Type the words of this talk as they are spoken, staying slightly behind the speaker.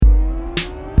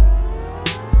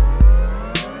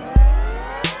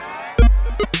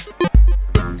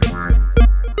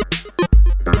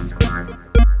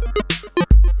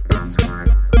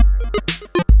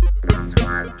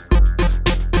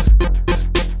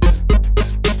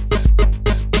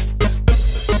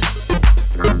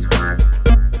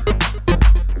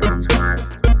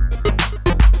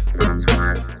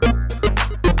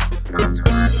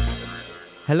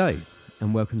Hello,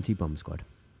 and welcome to Bomb Squad.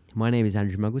 My name is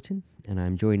Andrew Muggleton, and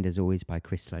I'm joined as always by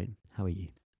Chris Sloan. How are you?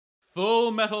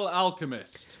 Full Metal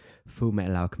Alchemist. Full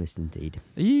Metal Alchemist indeed.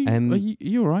 Are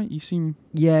you all right? You seem...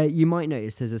 Yeah, you might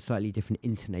notice there's a slightly different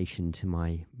intonation to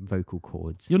my vocal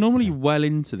cords. You're normally today. well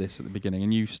into this at the beginning,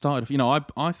 and you started... You know,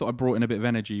 I thought I brought in a bit of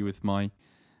energy with my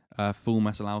Full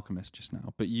Metal Alchemist just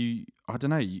now, but I don't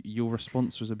know, your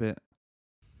response was a bit...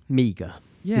 Meager.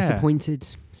 Yeah.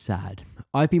 Disappointed. Sad.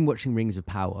 I've been watching Rings of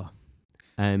Power.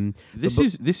 This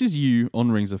is you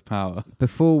on Rings of Power.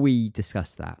 Before we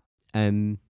discuss that,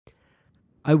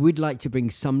 I would like to bring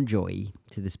some joy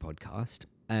to this podcast.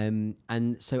 And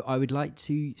so I would like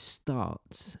to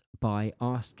start by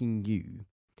asking you,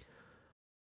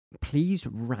 please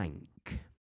rank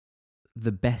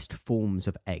the best forms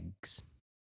of eggs.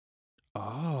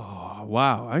 Oh,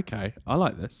 wow. Okay. I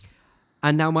like this.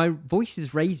 And now my voice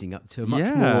is raising up to a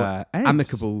much more eggs.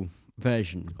 amicable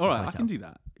version. All right, of myself. I can do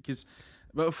that.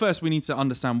 But first, we need to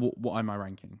understand what am I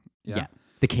ranking? Yeah,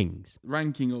 the kings.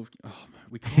 Ranking of... Oh,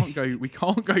 we can't go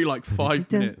like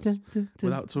 5 minutes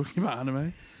without talking about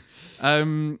anime.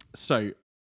 So,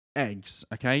 eggs,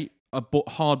 okay? A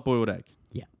hard-boiled egg.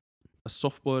 Yeah. A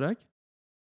soft-boiled egg?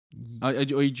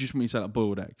 Or you just want me to say like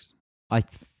boiled eggs?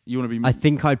 You want to be... I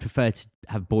think I'd prefer to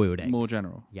have boiled eggs. More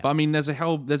general. Yeah. But I mean, there's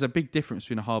a big difference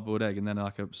between a hard-boiled egg and then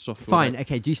like a soft-boiled Fine, egg.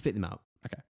 okay, do you split them out?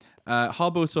 Okay.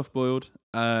 Hard-boiled, soft-boiled,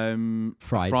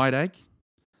 fried egg.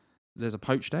 There's a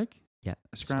poached egg. Yeah.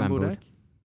 A scrambled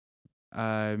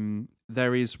egg.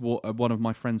 There is what one of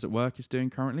my friends at work is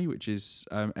doing currently, which is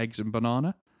eggs and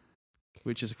banana,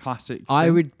 which is a classic I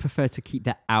thing. would prefer to keep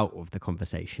that out of the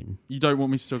conversation. You don't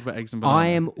want me to talk about eggs and banana? I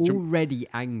am already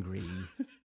angry,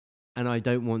 and I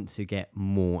don't want to get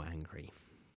more angry.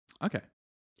 Okay.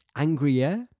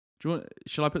 Angrier?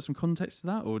 Shall I put some context to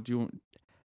that, or do you want...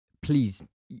 Please,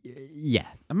 yeah.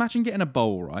 Imagine getting a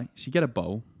bowl, right? So you get a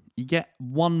bowl, you get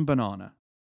one banana,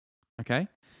 okay?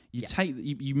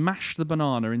 You mash the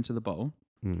banana into the bowl,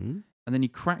 Mm. and then you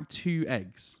crack 2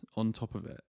 eggs on top of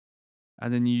it,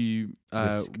 and then you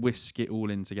whisk it all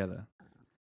in together.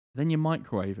 Then you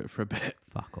microwave it for a bit.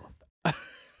 Fuck off.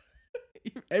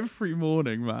 Every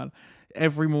morning, man.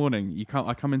 Every morning,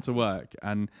 I come into work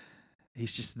and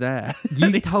he's just there.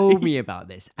 You've told me about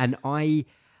this, and I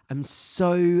am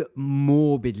so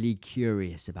morbidly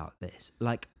curious about this.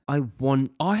 Like, I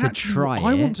want to try it.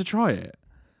 I want to try it.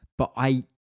 But I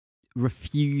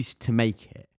refuse to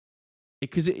make it.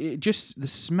 Because it just, the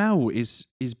smell is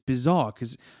bizarre.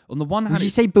 Because on the one hand, would you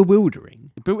say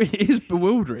bewildering? It is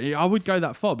bewildering. I would go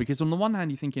that far because on the one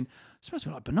hand, you're thinking, it smells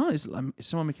like bananas. Is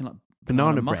someone making like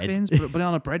Banana muffins, bread.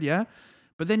 banana bread, yeah.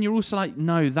 But then you're also like,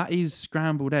 no, that is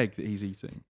scrambled egg that he's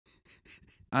eating,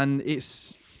 and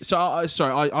it's so.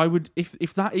 I would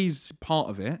if that is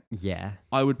part of it. Yeah,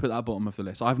 I would put that bottom of the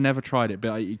list. I've never tried it,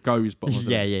 but it goes bottom of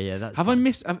the list. Yeah. That's have fine. I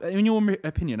missed? In your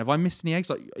opinion, have I missed any eggs?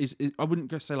 Like, I wouldn't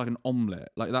go say like an omelette.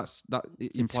 Like that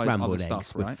it implies scrambled other eggs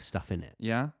stuff, right? with stuff in it.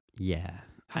 Yeah. Yeah,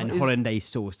 and hollandaise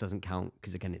sauce doesn't count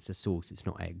because again, it's a sauce. It's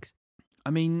not eggs. I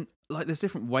mean, like, there's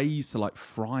different ways to like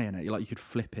fry in it. Like, you could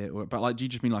flip it, but like, do you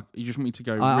just mean like you just want me to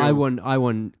go? I want. I'm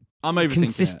overthinking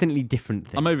consistently different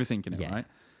things. I'm overthinking it, Yeah. right?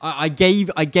 I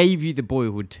gave you the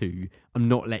boiled too. I'm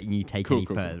not letting you take Cool.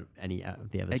 any out of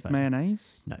the others. Egg further.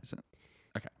 mayonnaise? No. Is it?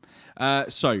 Okay.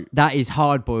 So That is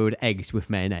hard boiled eggs with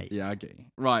mayonnaise. yeah, I get you.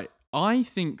 Right. I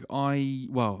think I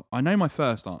know my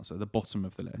first answer. The bottom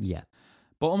of the list. Yeah.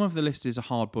 Bottom of the list is a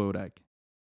hard boiled egg.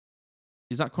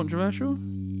 Is that controversial?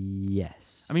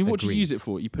 Yes. I mean, what do you agreed. use it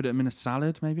for? You put them in a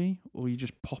salad, maybe, or you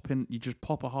just pop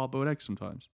a hard boiled egg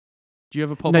sometimes. Do you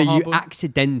ever pop? No, a hard you boiled?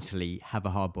 accidentally have a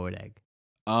hard boiled egg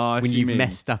I when see you've you mean.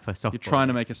 messed up a soft. You're trying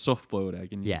to make a soft boiled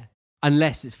egg, and Yeah,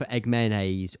 unless it's for egg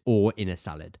mayonnaise or in a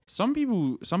salad. Some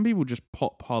people just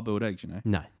pop hard boiled eggs. You know.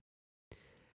 No,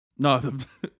 No.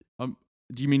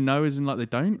 Do you mean no, as in like they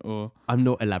don't, or I'm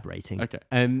not elaborating. okay?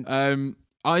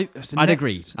 I'd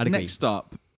agree. Next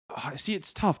up, see,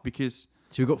 it's tough because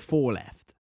So we've got 4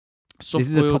 left. soft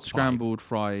is a top boiled, 5. scrambled,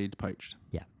 fried, poached.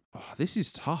 Yeah. Oh, this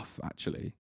is tough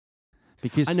actually.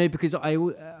 Because I know, because I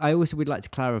also would like to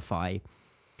clarify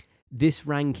this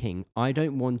ranking. I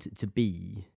don't want it to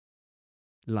be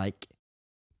like,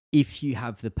 if you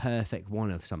have the perfect one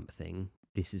of something,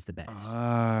 this is the best. okay.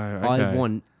 I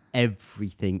want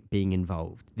everything being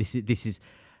involved. This is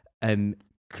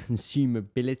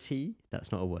consumability.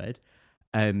 That's not a word.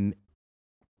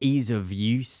 Ease of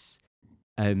use,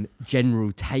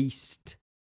 general taste,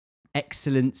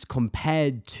 excellence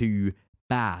compared to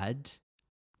bad.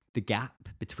 The gap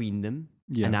between them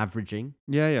and averaging.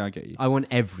 Yeah, I get you. I want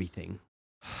everything.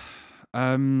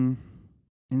 In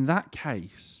that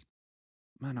case,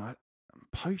 man,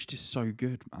 Poached is so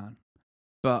good, man.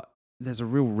 But there's a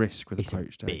real risk with It's a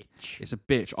poached egg. bitch. It's a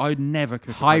bitch. I'd never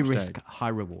cook High a poached risk, egg. high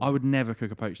reward. I would never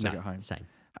cook a poached egg No, at home. same.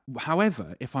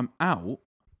 However, if I'm out,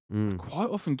 I quite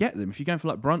often get them. If you're going for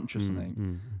like brunch or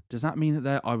something, does that mean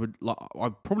that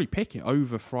I'd probably pick it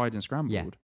over fried and scrambled? Yeah.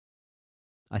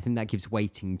 I think that gives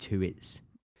weighting to its.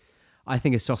 I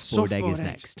think a soft-boiled egg is eggs.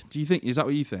 next. Do you think? Is that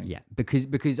what you think? Yeah, because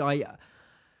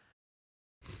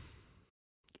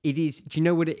it is. Do you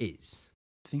know what it is?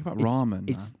 Think about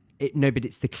ramen. No, but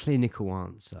it's the clinical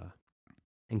answer,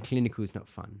 and clinical is not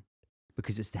fun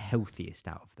because it's the healthiest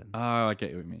out of them. Oh, I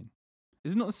get what you mean.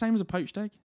 Is it not the same as a poached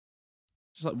egg?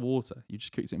 Just like water. You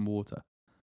just cooked it in water.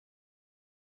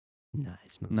 No,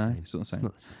 it's not. No, the same. it's not the same. It's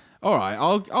not the same. All right,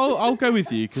 I'll go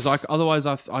with you because otherwise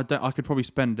I could probably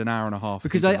spend an hour and a half.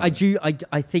 Because I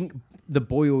think the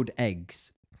boiled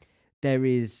eggs,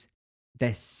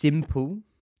 they're simple.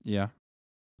 Yeah.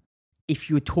 If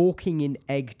you're talking in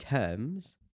egg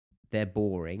terms, they're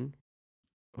boring.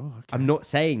 Oh, okay. I'm not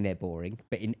saying they're boring,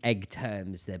 but in egg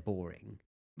terms, they're boring.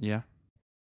 Yeah.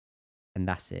 And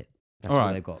that's it. That's All all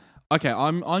right. they've got. Okay,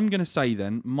 I'm going to say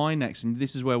then my next, and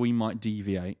this is where we might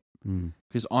deviate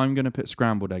because I'm going to put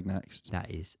scrambled egg next. That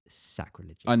is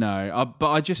sacrilegious. I know,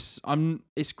 but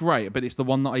it's great, but it's the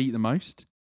one that I eat the most,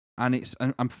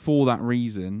 and for that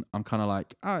reason, I'm kind of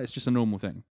like, it's just a normal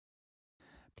thing.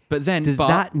 But then, does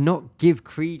that not give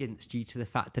credence due to the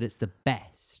fact that it's the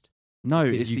best? No,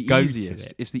 Because it's you the go to easiest.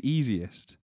 it. It's the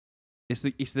easiest.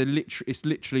 It's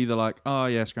literally the like, oh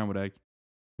yeah, scrambled egg.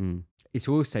 It's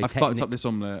also I fucked up this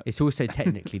omelette. It's also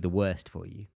technically the worst for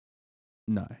you.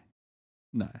 No.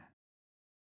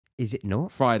 Is it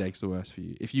not? Fried egg's the worst for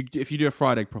you. If you do a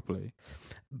fried egg properly.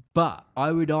 But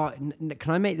I would. Can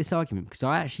I make this argument? Because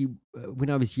I actually, when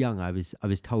I was young, I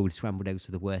was told scrambled eggs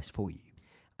were the worst for you.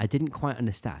 I didn't quite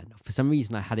understand. For some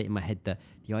reason, I had it in my head that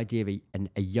the idea of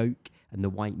a yolk and the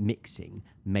white mixing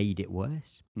made it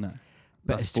worse. No.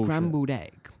 But That's a scrambled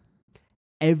egg,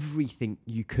 everything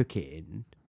you cook it in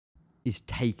is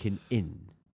taken in.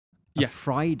 A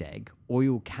fried egg,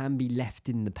 oil can be left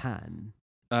in the pan.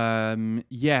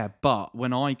 Yeah, but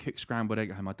when I cook scrambled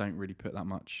egg at home, I don't really put that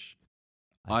much.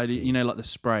 Like the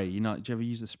spray. Do you ever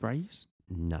use the sprays?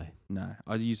 No.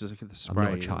 I use the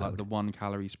spray, like the 1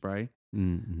 calorie spray.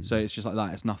 So it's just like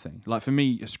that. It's nothing. Like for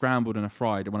me, a scrambled and a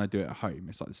fried, when I do it at home,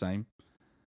 it's like the same.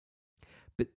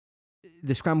 But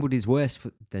the scrambled is worse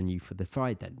than you for the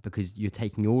fried then, because you're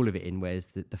taking all of it in, whereas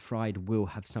the fried will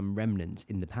have some remnants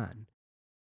in the pan.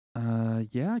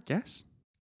 Yeah, I guess.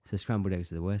 So scrambled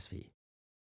eggs are the worst for you.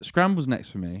 Scrambled's next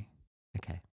for me.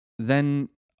 Okay. Then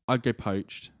I'd go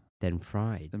poached. Then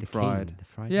fried. Then the fried. King, the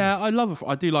fried. Yeah,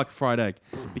 I do like a fried egg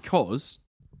because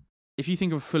if you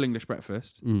think of a full English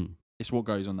breakfast, it's what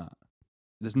goes on that.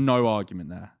 There's no argument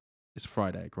there. It's a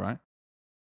fried egg, right?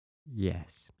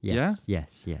 Yes. Yeah?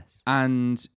 Yes.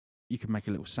 And you could make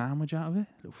a little sandwich out of it,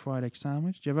 a little fried egg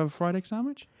sandwich. Do you ever have a fried egg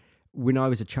sandwich? When I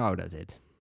was a child, I did.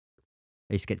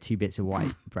 I used to get 2 bits of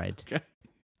white bread. Okay.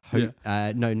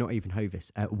 No, not even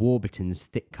Hovis. Warburton's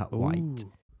thick cut white.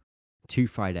 2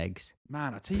 fried eggs.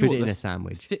 Man, I tell you Put what, it in a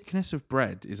sandwich. The thickness of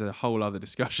bread is a whole other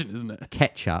discussion, isn't it?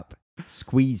 Ketchup.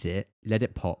 Squeeze it. Let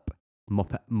it pop.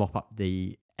 Mop up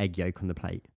the egg yolk on the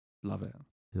plate. Love it.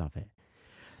 Love it.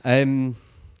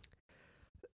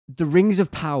 The Rings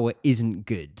of Power isn't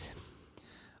good.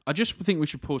 I just think we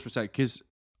should pause for a sec because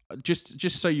just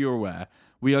so you're aware,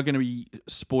 we are going to be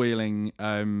spoiling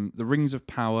the Rings of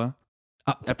Power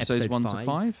Up to episodes episode 1 5. to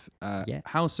 5. Yeah.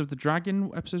 House of the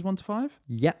Dragon episodes 1 to 5.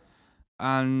 Yep.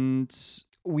 And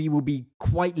we will be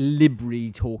quite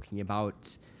liberally talking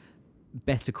about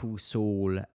Better Call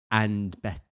Saul and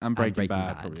Breaking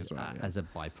Bad probably as well, as a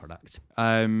byproduct.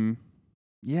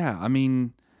 Yeah, I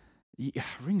mean,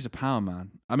 Rings of Power, man.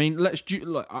 I mean,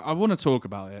 I want to talk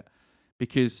about it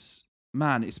because,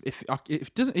 man,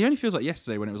 it only feels like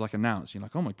yesterday when it was like announced. You're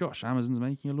like, oh my gosh, Amazon's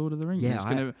making a Lord of the Rings. Yeah,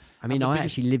 I biggest...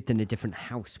 actually lived in a different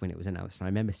house when it was announced, and I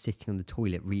remember sitting on the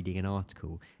toilet reading an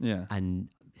article. Yeah, and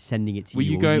sending it to you. Were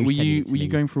you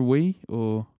going for a wee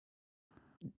or?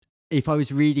 If I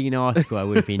was reading an article, I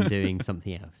would have been doing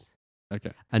something else.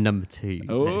 Okay. And number 2,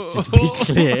 let's just be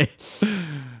clear.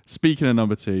 Speaking of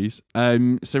number 2s,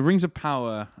 so Rings of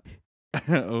Power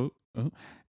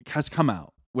has come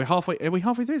out. Are we halfway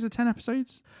through? Is it 10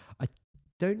 episodes? I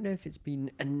don't know if it's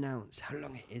been announced how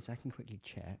long it is. I can quickly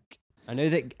check. I know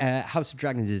that House of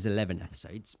Dragons is 11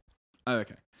 episodes. Oh,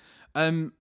 okay.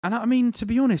 And I mean, to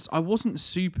be honest, I wasn't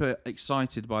super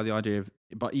excited by the idea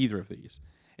by either of these.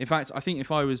 In fact, I think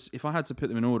if I had to put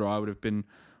them in order, I would have been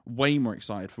way more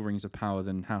excited for Rings of Power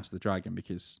than House of the Dragon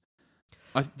because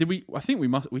we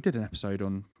did an episode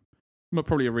on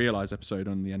Probably a realised episode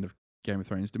on the end of Game of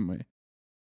Thrones, didn't we?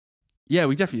 Yeah,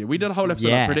 we did a whole episode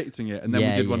Yeah. predicting it, and then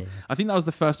we did one. Yeah. I think that was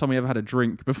the first time we ever had a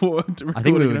drink before recording I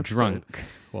think we were an episode. drunk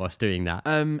whilst doing that.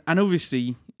 And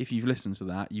obviously, if you've listened to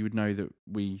that, you would know that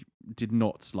we did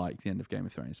not like the end of Game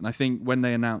of Thrones. And I think when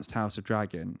they announced House of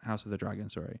the Dragon,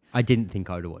 sorry. I didn't think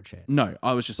I would watch it. No,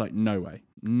 I was just like, no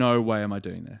way am I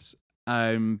doing this.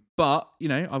 But you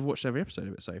know, I've watched every episode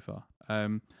of it so far.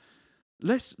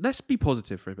 Let's be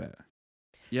positive for a bit.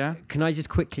 Yeah. Can I just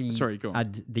quickly Sorry, go on.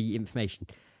 add the information?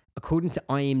 According to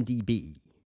IMDb,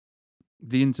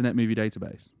 The Internet Movie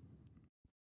Database.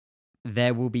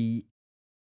 there will be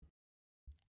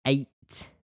 8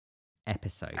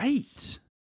 episodes. 8.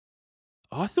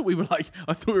 Oh, I thought we were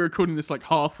recording this like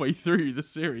halfway through the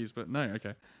series, but no,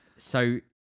 okay. So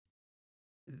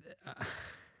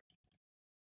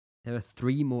there are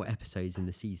 3 more episodes in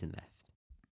the season left.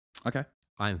 Okay.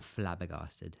 I am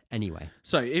flabbergasted. Anyway,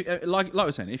 So, like I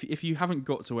was saying, if you haven't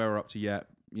got to where we're up to yet,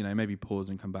 you know, maybe pause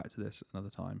and come back to this another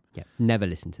time, yeah, never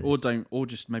listen to this. or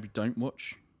just maybe don't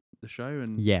watch the show.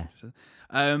 And Yeah.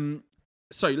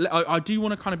 So I do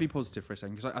want to kind of be positive for a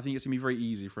second because I think it's gonna be very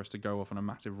easy for us to go off on a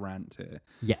massive rant here.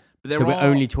 Yeah. But So we're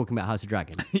only talking about House of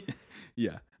Dragon.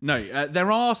 Yeah. No,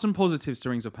 there are some positives to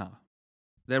Rings of Power.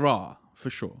 There are, for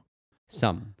sure.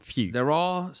 Few. There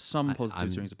are some I'm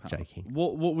positives to Rings of Power. joking.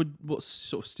 What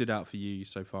sort of stood out for you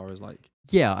so far as like?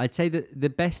 Yeah, I'd say that the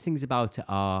best things about it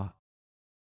are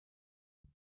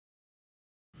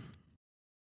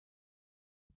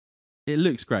It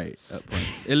looks great at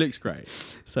points. It looks great.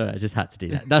 sorry, I just had to do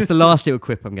that. That's the last little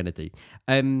quip I'm going to do.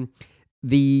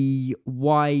 The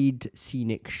wide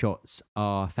scenic shots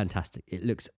are fantastic. It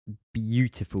looks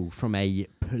beautiful from a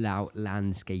pull-out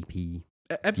landscapey.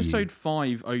 Episode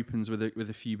 5 opens with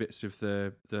a few bits of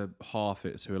the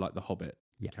Harfoots, who are like the Hobbit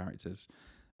characters,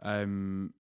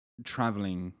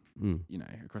 traveling, you know,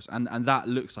 across, and that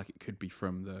looks like it could be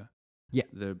from the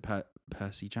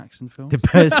Percy Jackson film. The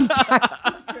Percy Jackson.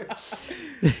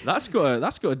 That's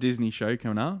got a Disney show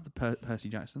coming out. The Percy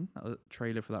Jackson. That was a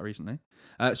trailer for that recently.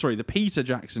 Sorry, the Peter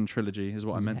Jackson trilogy is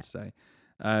what I meant to say.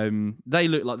 They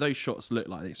look like those shots look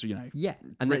like this, you know. Yeah,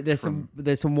 and ripped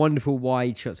there's some wonderful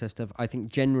wide shots and stuff. I think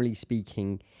generally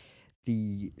speaking,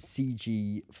 the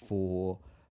CG for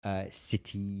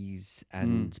cities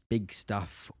and big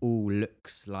stuff all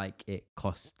looks like it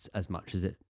costs as much as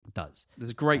it does.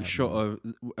 There's a great shot of,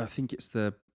 I think it's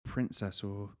the princess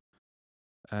of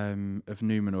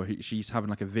Numenor. She's having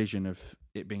like a vision of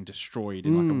it being destroyed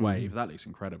in like a wave. That looks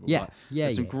incredible. Yeah, like, yeah.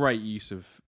 There's some great use of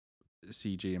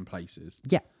CG in places.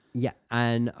 Yeah,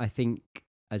 and I think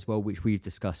as well, which we've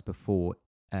discussed before,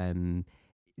 the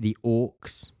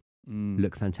orcs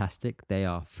look fantastic. They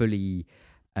are fully,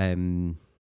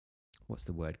 what's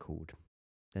the word called?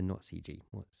 They're not CG.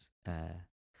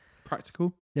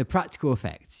 Practical? The practical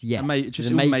effects, yes. Just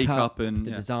the all makeup and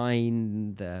the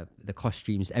design, the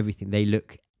costumes, everything. They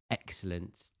look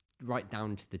excellent, right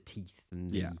down to the teeth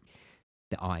and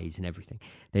the eyes and everything.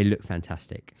 They look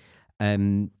fantastic.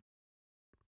 I'm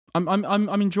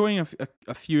enjoying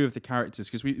a few of the characters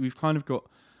because we've kind of got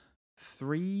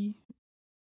four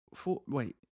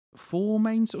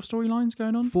main sort of storylines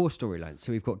going on. 4 storylines.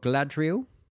 So we've got Galadriel.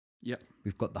 Yep.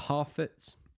 We've got the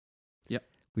Harfoots. Yep.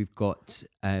 We've got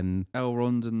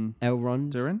Elrond and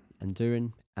Durin.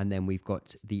 And then we've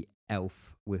got the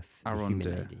elf with the human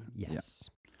Arondir. lady. Yes.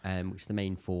 Which is the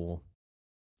main 4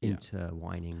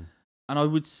 intertwining. And I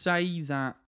would say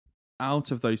that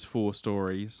out of those 4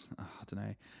 stories, I don't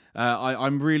know,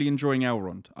 I'm really enjoying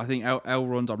Elrond. I think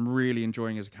Elrond I'm really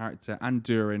enjoying as a character, and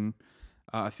Durin.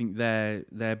 I think their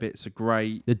bits are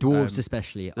great. The dwarves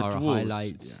especially are dwarves, a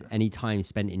highlight. Any time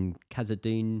spent in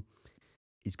Khazad-dûm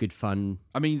is good fun.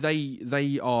 I mean,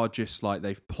 they are just like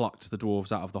they've plucked the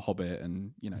dwarves out of the Hobbit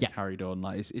and carried on.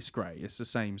 Like it's great. It's the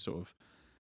same sort of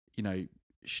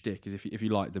shtick as if you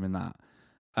like them in that.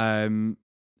 Elrond's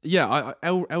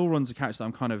a character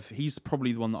that he's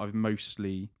probably the one that I've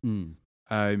mostly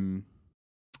I'm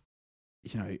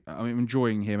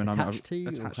enjoying him, and attached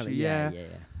to yeah.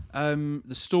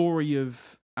 The story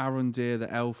of Arondir,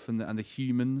 the elf, and the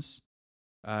humans.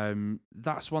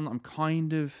 That's one that I'm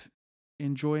kind of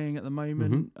enjoying at the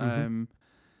moment.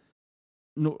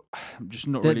 Not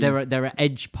really. There are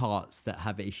edge parts that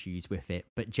have issues with it,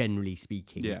 but generally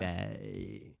speaking,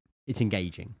 it's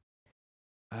engaging.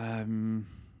 There's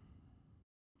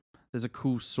a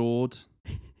cool sword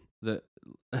that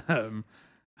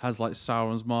has like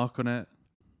Sauron's mark on it.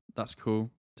 That's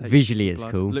cool. Visually, it's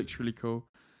cool. Looks really cool.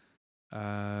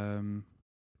 No,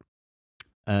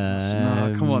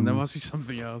 come on, there must be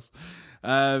something else.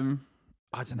 I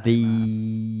don't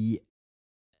know.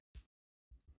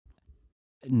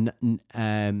 N-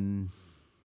 n-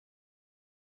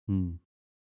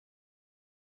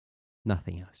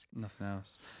 nothing else. Nothing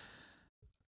else.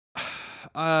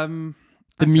 The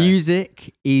Okay.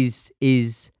 music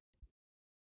is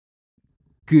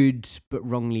good but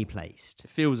wrongly placed.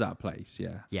 It feels out of place,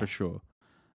 yeah, Yeah. for sure.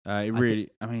 It really,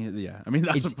 I mean,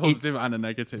 that's a It's- positive and a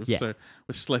negative. yeah. So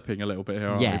we're slipping a little bit here,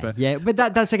 aren't we? Yeah, but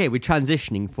that's okay. We're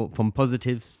transitioning from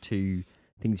positives to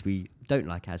things we don't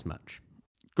like as much.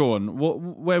 Go on.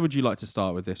 Where would you like to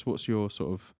start with this? What's your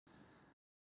sort of?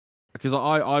 Because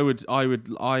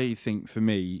I think for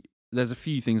me, there's a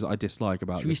few things that I dislike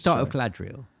about. Should we this start show. with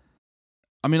Galadriel?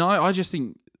 I mean, I just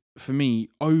think for me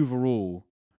overall,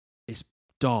 it's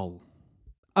dull.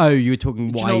 Oh, you were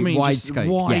talking Do you know what I mean? wide Just scope.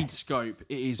 Wide yes. scope.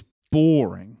 It is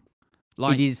boring.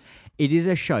 Like It is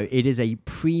a show. It is a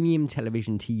premium TV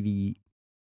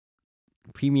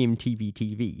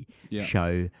Yeah.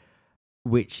 show,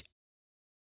 which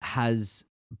has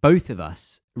both of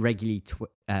us regularly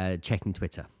checking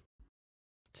Twitter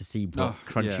to see what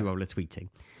Crunchyroll are tweeting.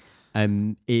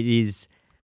 It is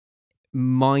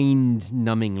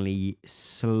mind-numbingly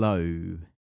slow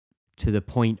to the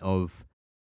point of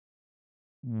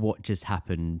what just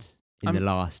happened in the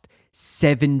last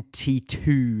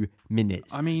 72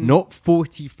 minutes. I mean, not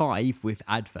 45 with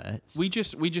adverts. we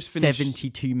just finished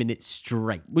 72 minutes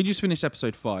straight. We just finished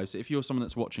episode 5. So if you're someone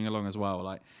that's watching along as well,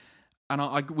 like,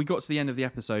 and we got to the end of the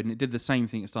episode and it did the same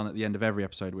thing it's done at the end of every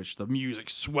episode, which the music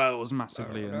swells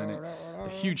massively and then a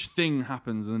huge thing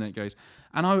happens and then it goes.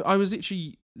 And I was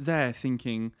literally there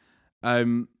thinking,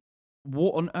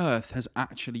 what on earth has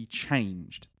actually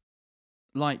changed?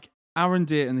 Like,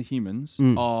 Arondir and the humans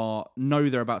know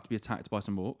they're about to be attacked by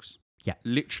some orcs. Yeah.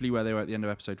 Literally where they were at the end of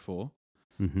episode 4.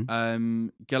 Mm-hmm.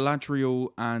 Galadriel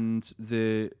and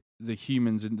the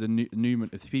humans and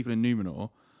the people in Numenor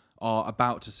are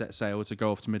about to set sail to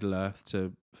go off to Middle Earth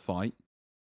to fight.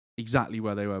 Exactly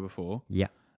where they were before. Yeah.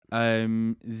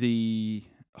 The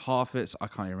Harfoots, I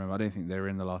can't even remember. I don't think they were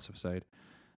in the last episode.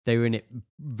 They were in it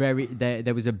very.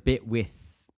 There was a bit with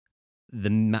the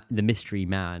mystery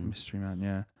man, Mystery Man,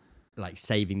 yeah. like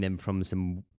saving them from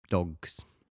some dogs,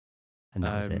 and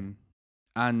that was it.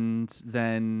 And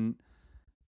then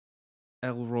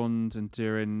Elrond and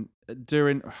Durin.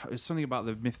 Durin, it was something about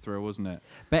the Mithril, wasn't it?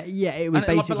 But yeah, it was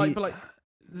And basically. but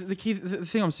the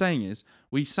thing I'm saying is,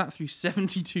 we sat through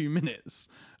 72 minutes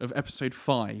of episode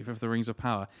 5 of The Rings of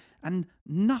Power, and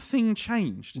nothing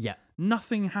changed. Yeah.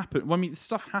 Nothing happened. Well, I mean,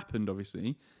 stuff happened,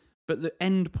 obviously, but the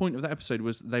end point of that episode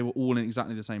was they were all in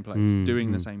exactly the same place,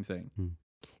 doing the same thing.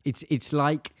 It's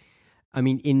like, I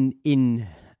mean, in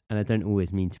and I don't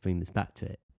always mean to bring this back to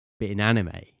it, but in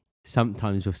anime,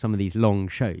 sometimes with some of these long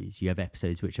shows, you have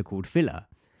episodes which are called filler,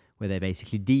 where they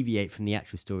basically deviate from the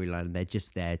actual storyline and they're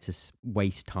just there to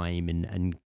waste time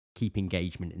and keep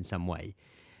engagement in some way.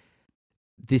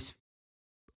 This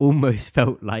almost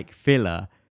felt like filler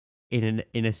in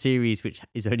a series which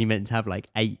is only meant to have like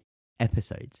 8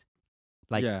 episodes.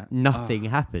 Like nothing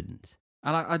happened.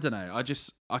 And I don't know.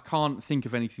 I can't think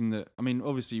of anything that. I mean,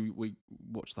 obviously we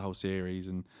watch the whole series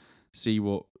and see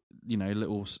what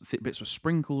little bits were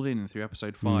sprinkled in through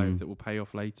episode 5 that will pay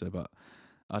off later. But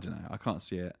I don't know. I can't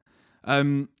see it.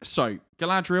 So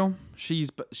Galadriel,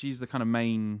 she's the kind of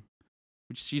main.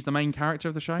 She's the main character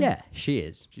of the show. Yeah, she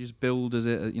is. She's billed as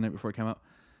it, before it came out.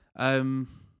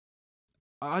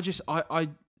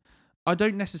 I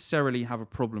don't necessarily have a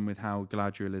problem with how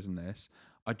Galadriel is in this.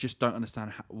 I just don't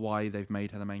understand why they've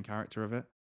made her the main character of it.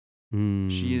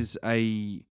 She is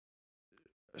a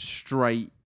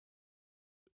straight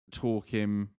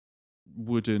talking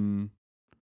wooden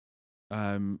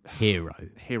hero.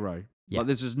 Yeah. Like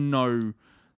there's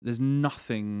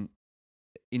nothing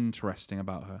interesting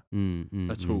about her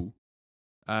at all.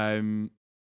 And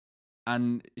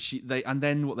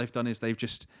then what they've done is they've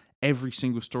just every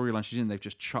single storyline she's in, they've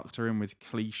just chucked her in with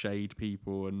cliched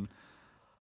people and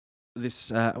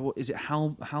this what is it,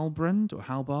 Halbrand or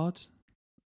Halbard?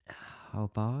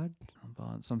 Halbard,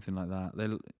 something like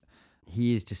that.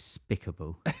 He is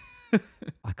despicable.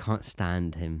 I can't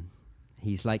stand him.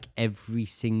 He's like every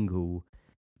single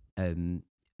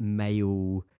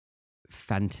male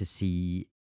fantasy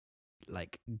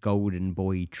like golden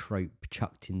boy trope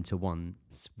chucked into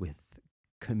once with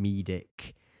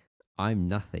comedic I'm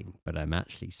nothing but I'm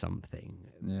actually something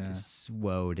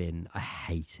swirled in. I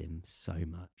hate him so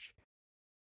much.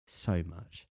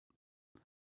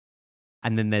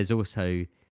 And then there's also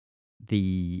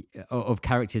the of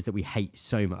characters that we hate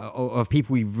so much, of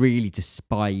people we really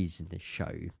despise in this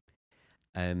show.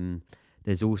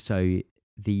 There's also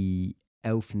the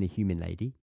elf and the human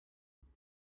lady,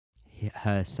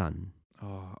 her son.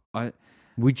 Oh,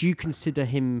 Would you consider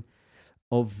him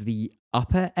of the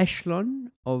upper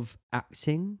echelon of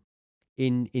acting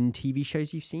in TV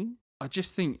shows you've seen? I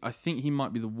think he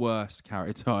might be the worst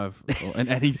character in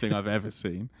anything I've ever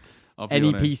seen. I'll be Any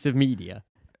honest. piece of media?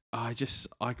 I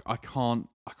can't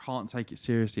take it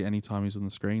seriously anytime he's on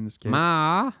the screen. This kid.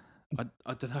 Ma.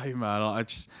 I don't know, man.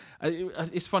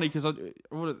 It's funny because I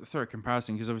want to throw a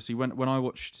comparison because obviously when I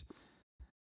watched,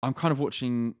 I'm kind of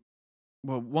watching.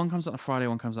 Well, one comes out on a Friday,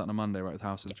 one comes out on a Monday, right? With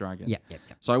House of the Dragon. Yeah.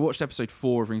 So I watched episode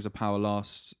 4 of Rings of Power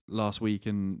last week,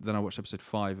 and then I watched episode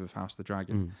 5 of House of the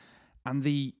Dragon, and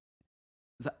the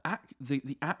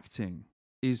acting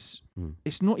is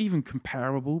it's not even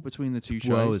comparable between the two shows.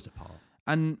 Worlds apart.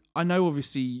 And I know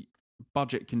obviously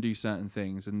budget can do certain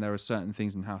things, and there are certain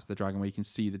things in House of the Dragon where you can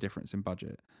see the difference in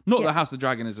budget. Not that House of the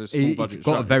Dragon is a small budget. It's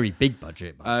got a very big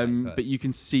budget, but you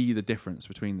can see the difference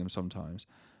between them sometimes.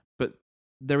 But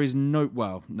there is no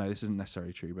this isn't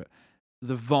necessarily true, but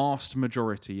the vast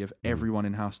majority of everyone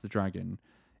in House of the Dragon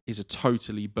is a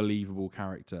totally believable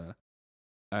character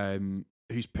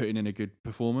who's putting in a good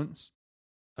performance,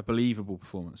 a believable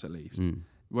performance at least.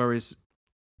 Whereas,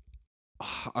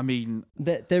 I mean,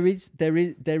 there is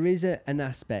an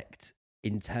aspect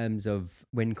in terms of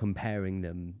when comparing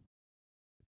them.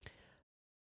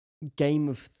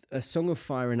 A Song of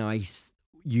Fire and Ice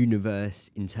universe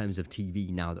in terms of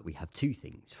TV, now that we have two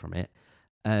things from it,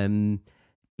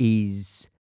 is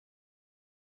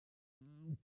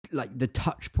like the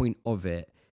touch point of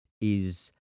it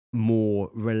is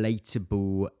more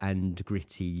relatable and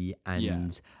gritty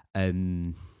and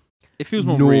it feels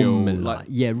more real,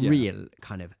 real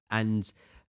kind of. And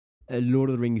Lord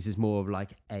of the Rings is more of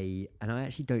like and I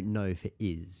actually don't know if it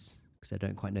is because I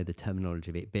don't quite know the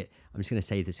terminology of it, but I'm just going to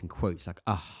say this in quotes, like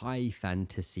a high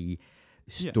fantasy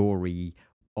story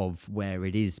of where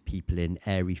it is people in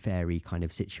airy-fairy kind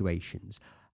of situations.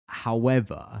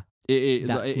 However, it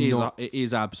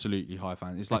is absolutely high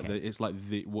fantasy. It's like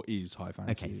what is high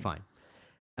fantasy. Okay, fine.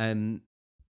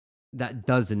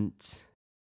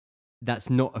 That's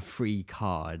not a free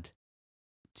card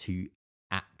to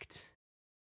act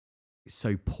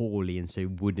so poorly and so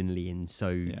woodenly and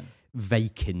so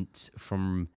vacant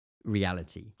from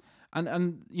reality.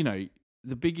 And you know,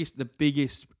 the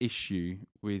biggest issue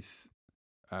with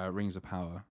Rings of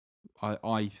Power,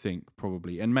 I think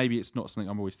probably, and maybe it's not something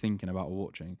I'm always thinking about or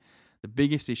watching. The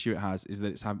biggest issue it has is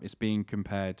that it's being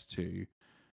compared to,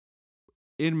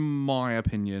 in my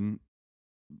opinion,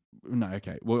 no,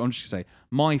 okay. Well, I'm just gonna say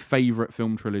my favorite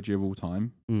film trilogy of all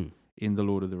time in the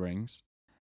Lord of the Rings,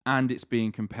 and it's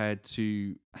being compared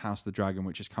to House of the Dragon,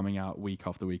 which is coming out week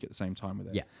after week at the same time with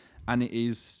it. Yeah, and it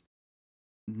is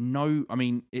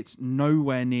it's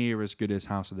nowhere near as good as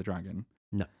House of the Dragon.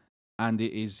 No, and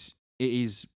it is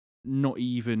not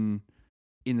even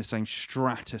in the same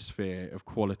stratosphere of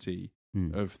quality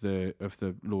of the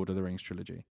Lord of the Rings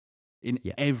trilogy in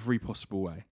every possible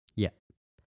way. Yeah,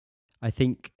 I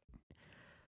think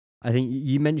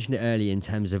you mentioned it earlier in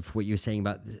terms of what you were saying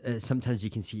about sometimes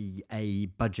you can see a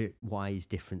budget-wise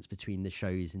difference between the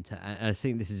shows, and I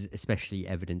think this is especially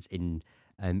evident in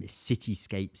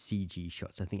cityscape CG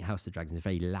shots. I think House of Dragons is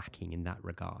very lacking in that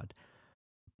regard.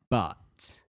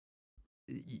 But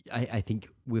I think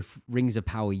with Rings of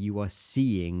Power, you are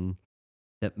seeing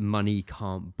that money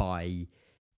can't buy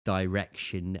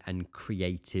direction and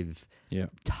creative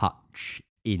touch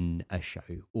in a show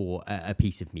or a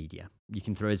piece of media. You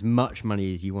can throw as much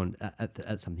money as you want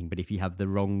at something, but if you have the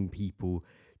wrong people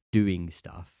doing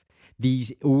stuff,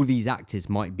 all these actors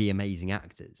might be amazing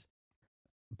actors.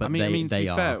 But to be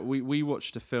fair, we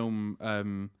watched a film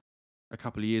a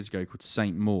couple of years ago called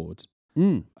Saint Maud.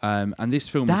 And this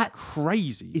film is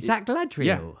crazy. Is that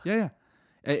Galadriel? Yeah.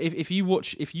 If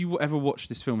you ever watch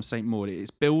this film Saint Maud,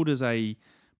 it's billed as a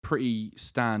pretty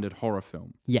standard horror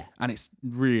film. Yeah. And it's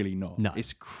really not. No.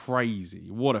 It's crazy.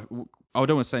 I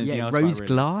don't want to say anything else. Rose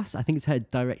Glass, I think it's her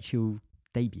directorial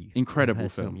debut. Incredible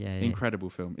film. Yeah. Incredible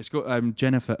film. It's got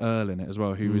Jennifer Earle in it as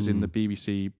well, who was in the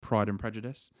BBC Pride and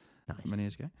Prejudice many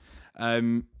years ago.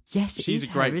 Yes, she's a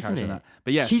great character in that.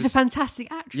 But yeah, she's a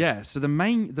fantastic actress. Yeah, so the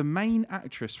main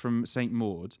actress from Saint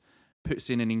Maud puts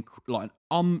in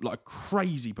a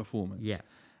crazy performance. Yeah,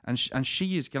 and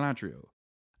she is Galadriel,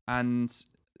 and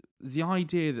the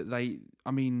idea that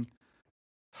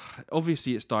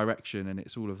obviously it's direction and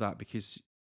it's all of that, because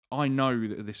I know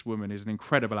that this woman is an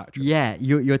incredible actress. Yeah,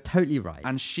 you're totally right.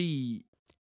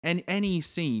 And any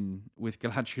scene with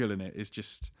Galadriel in it is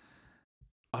just,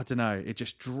 I don't know, it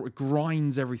just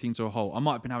grinds everything to a halt. I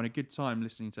might have been having a good time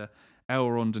listening to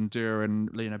Elrond and Durin,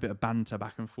 a bit of banter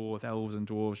back and forth, elves and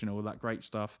dwarves, all that great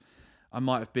stuff. I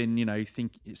might have been,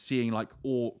 seeing like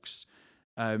orcs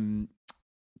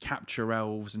capture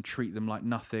elves and treat them like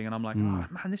nothing. And I'm like, Mm.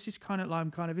 oh man, this is kind of like,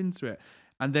 I'm kind of into it.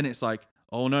 And then it's like,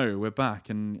 oh no, we're back,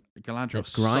 and Galadriel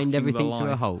Let's grind everything to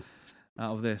a halt.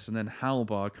 out of this, and then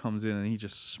Halbard comes in and he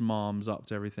just smarms up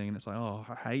to everything, and it's like, oh,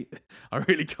 I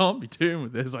really can't be doing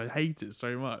with this. I hate it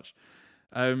so much.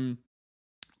 I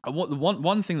want the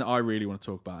one thing that I really want to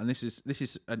talk about, and this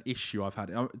is an issue I've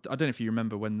had. I don't know if you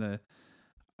remember when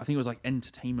I think it was like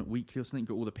Entertainment Weekly or something,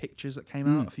 got all the pictures that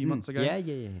came out a few months ago.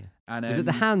 Yeah. And Was it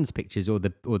the hands pictures or the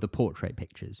portrait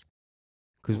pictures?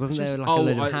 Because wasn't there like a oh,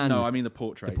 load of hands? no, I mean the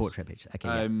portraits. The portrait pictures. Okay.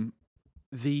 Yeah.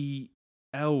 The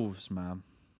elves, man.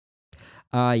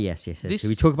 Yes. So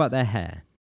we talk about their hair.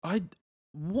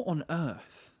 What on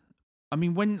earth? I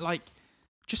mean, when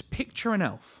just picture an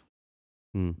elf.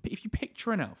 If you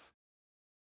picture an elf,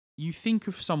 you think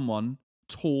of someone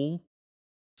tall,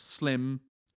 slim,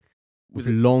 with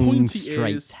long, pointy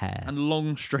straight ears hair and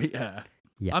long, straight hair.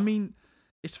 Yeah. I mean,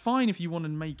 it's fine if you want to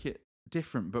make it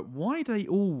different, but why do they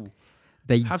all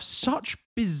have such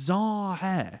bizarre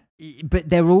hair? But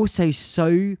they're also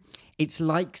so. It's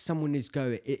like someone is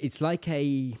going. It's like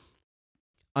a.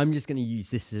 I'm just going to use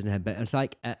this as an. But it's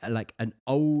like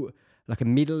a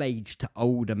middle-aged to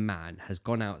older man has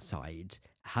gone outside,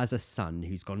 has a son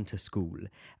who's gone to school,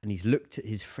 and he's looked at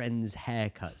his friends'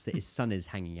 haircuts that his son is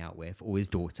hanging out with, or his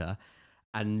daughter,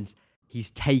 and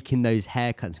he's taken those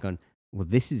haircuts and gone, well,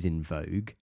 this is in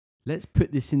vogue. Let's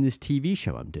put this in this TV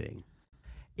show I'm doing.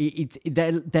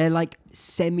 They're like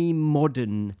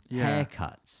semi-modern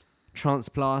haircuts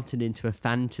transplanted into a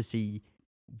fantasy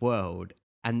world,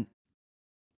 and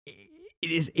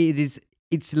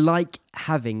it's like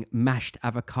having mashed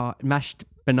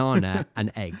banana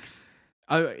and eggs.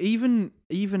 Oh, even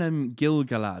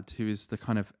Gil-galad, who is the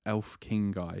kind of elf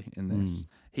king guy in this,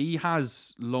 he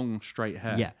has long straight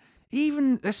hair. Yeah.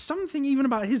 Even there's something even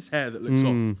about his hair that looks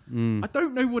off. I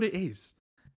don't know what it is.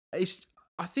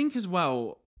 I think as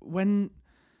well and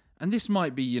this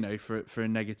might be for a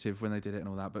negative when they did it and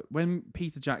all that, but when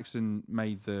Peter Jackson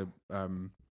made the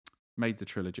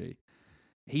trilogy,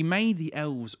 he made the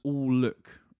elves all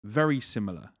look very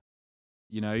similar.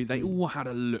 They all had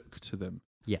a look to them.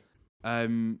 Yeah.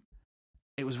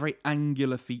 It was very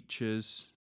angular features.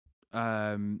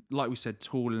 Like we said,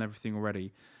 tall and everything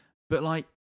already. But like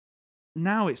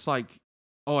now it's like,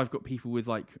 oh, I've got people with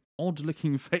like odd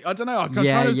looking face. I don't know.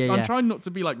 I'm trying not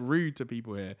to be like rude to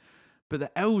people here. But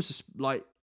the elves are like,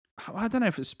 I don't know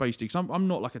if it's supposed to, because I'm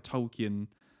not like a Tolkien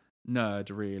nerd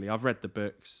really. I've read the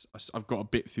books. I've got a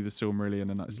bit through the Silmarillion,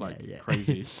 and that's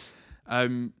crazy.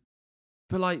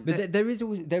 But like, there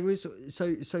is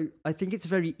so I think it's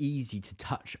very easy to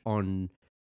touch on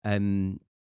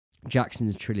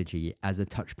Jackson's trilogy as a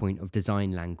touch point of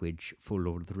design language for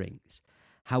Lord of the Rings.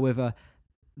 However,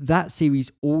 that series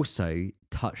also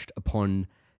touched upon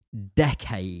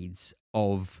decades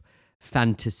of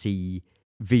fantasy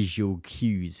visual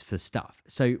cues for stuff.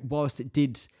 So whilst it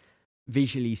did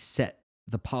visually set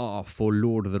the path for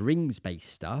Lord of the Rings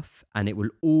based stuff, and it will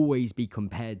always be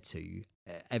compared to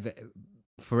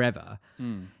forever,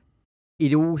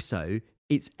 it also,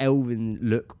 its elven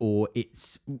look or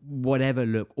its whatever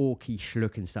look, orcish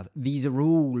look and stuff, these are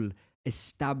all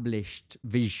established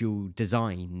visual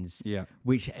designs,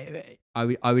 which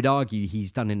I would argue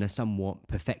he's done in a somewhat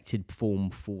perfected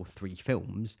form for 3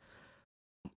 films.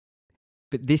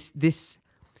 But this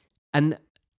and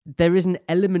there is an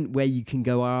element where you can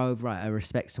go, oh right, I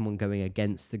respect someone going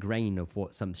against the grain of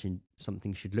what something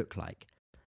should look like,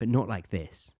 but not like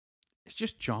this. It's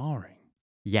just jarring.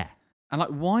 Yeah. And like,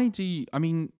 why do you, I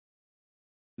mean,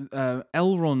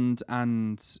 Elrond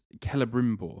and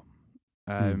Celebrimbor,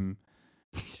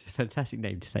 It's a fantastic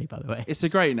name to say, by the way. it's a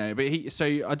great name, but so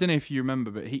I don't know if you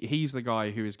remember, but he's the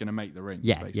guy who is going to make the rings.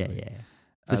 Yeah.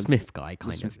 The Smith guy,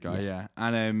 the Smith guy, yeah.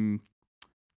 And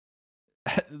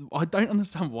I don't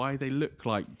understand why they look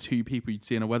like 2 people you'd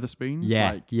see in a Wetherspoons.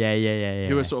 Yeah, like, yeah.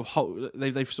 Who are sort of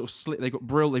they've sort of slit. They've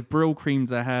brill creamed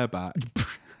their hair back,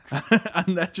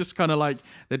 and they're just kind of like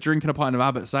they're drinking a pint of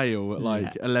Abbott's ale at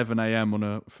like 11 a.m. on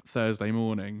a Thursday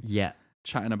morning. Yeah,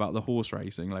 chatting about the horse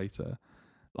racing later.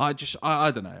 I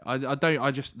don't know. I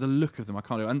just the look of them I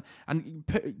can't do. And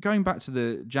going back to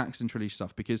the Jackson trilogy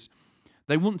stuff, because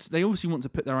they obviously want to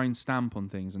put their own stamp on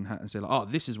things and say like, oh,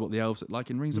 this is what the elves look like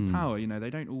in Rings of Power. They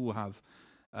don't all have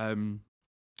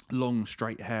long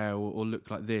straight hair or look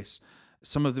like this.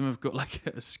 Some of them have got like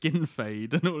a skin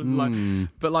fade and all, like,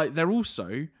 but like they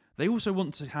also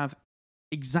want to have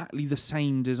exactly the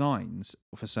same designs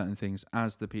for certain things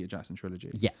as the Peter Jackson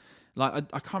trilogy. Yeah. Like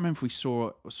I can't remember if we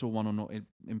saw one or not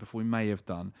in before. We may have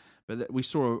done, but we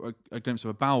saw a glimpse of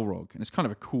a Balrog, and it's kind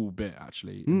of a cool bit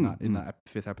actually in that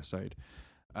 5th episode.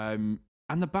 And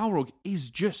And the Balrog is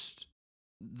just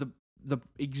the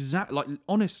exact, like,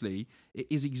 honestly, it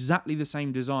is exactly the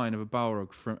same design of a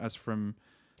Balrog from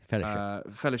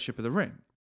Fellowship of the Ring,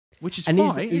 which is And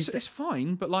fine. is it's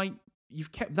fine, but like,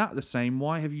 you've kept that the same.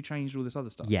 Why have you changed all this other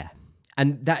stuff? Yeah,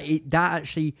 and that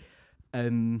actually,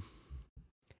 as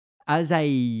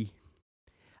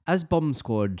Bomb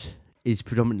Squad is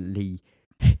predominantly,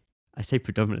 I say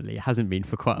predominantly, it hasn't been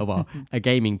for quite a while, a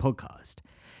gaming podcast.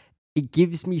 It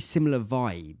gives me similar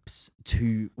vibes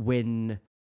to when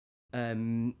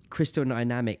Crystal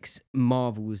Dynamics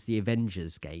Marvel's The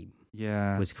Avengers game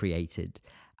was created,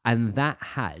 and that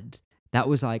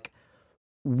was like,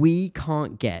 we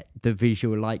can't get the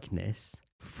visual likeness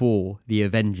for the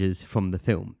Avengers from the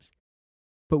films,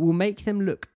 but we'll make them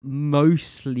look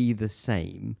mostly the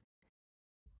same.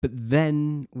 But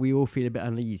then we all feel a bit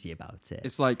uneasy about it.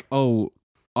 It's like,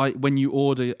 when you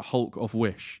order Hulk off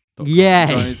Wish. Yeah.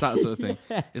 It's that sort of thing.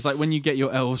 It's like when you get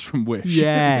your elves from Wish.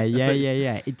 Yeah.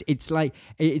 It's like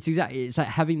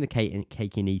having the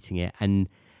cake and eating it, and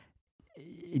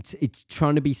it's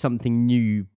trying to be something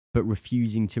new, but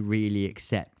refusing to really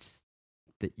accept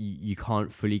that you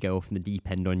can't fully go off in the deep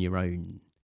end on your own.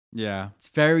 Yeah. It's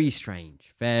very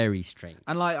strange. Very strange.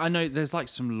 And like, I know there's like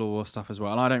some lore stuff as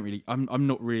well, and I'm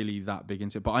not really that big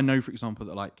into it, but I know, for example,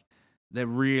 that like they're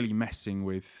really messing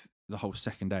with the whole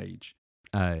Second Age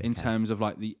in terms of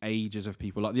like the ages of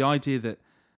people. Like the idea that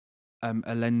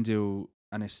Elendil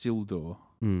and Isildur,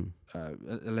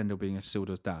 Elendil being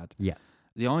Isildur's dad,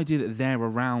 the idea that they're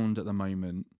around at the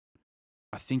moment,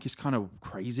 I think is kind of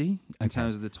crazy in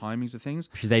terms of the timings of things.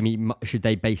 Should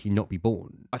they basically not be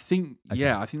born? I think,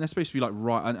 I think they're supposed to be like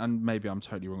right, and maybe I'm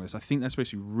totally wrong with this. I think they're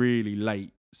supposed to be really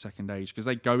late Second Age, because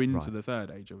they go into the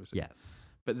Third Age, obviously. Yeah.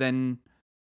 But then,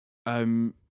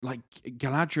 like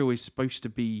Galadriel is supposed to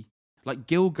be like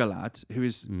Gil-galad, who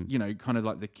is kind of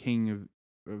like the king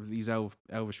of these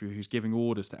elvish people, who's giving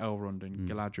orders to Elrond and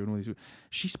Galadriel and all these people.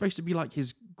 She's supposed to be like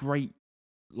his great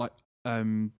like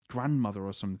grandmother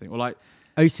or something, or like.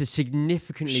 Oh, so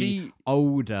significantly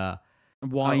older,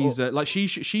 wiser. Like she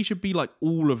should be like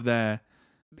all of their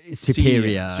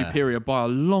superior by a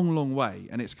long, long way.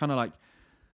 And it's kind of like,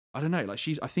 I don't know. Like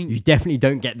I think you definitely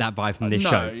don't get that vibe from this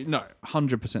show. No,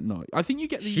 100% not. I think you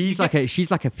get she's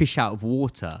like a fish out of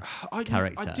water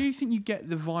character. I do think you get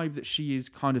the vibe that she is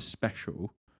kind of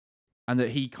special, and that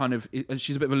he kind of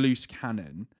she's a bit of a loose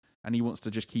cannon, and he wants to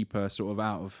just keep her sort of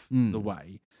out of the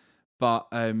way. But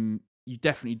you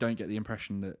definitely don't get the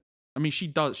impression that. I mean, she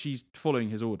does. She's following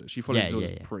his orders. She follows his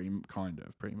orders pretty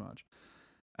much.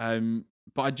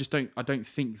 But I just don't. I don't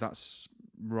think that's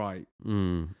right.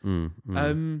 Another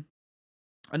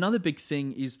big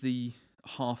thing is the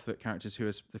Harfoot characters, who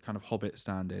are the kind of Hobbit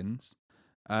stand-ins.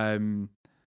 I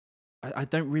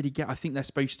don't really get. I think they're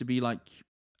supposed to be like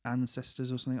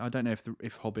ancestors or something. I don't know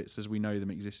if hobbits as we know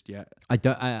them exist yet.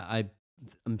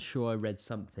 I'm sure I read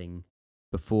something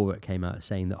before it came out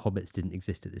saying that hobbits didn't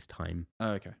exist at this time.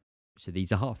 Oh, okay. So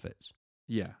these are Harfoots.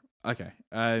 Yeah. Okay.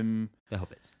 They're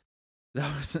hobbits.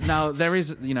 Now there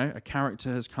is, a character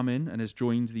has come in and has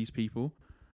joined these people.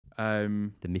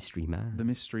 The mystery man. The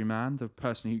mystery man. The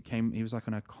person who came. He was like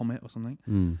on a comet or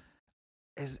something.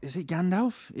 Is it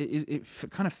Gandalf? It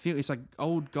kind of feels it's like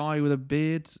old guy with a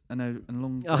beard and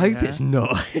long. I hope it's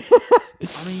not.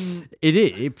 I mean, it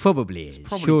is. It probably is.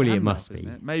 Surely Gandalf, it must be.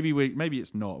 It? Maybe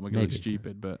it's not. We're going to look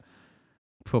stupid, but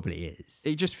probably is.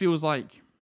 It just feels like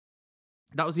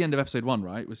that was the end of episode 1,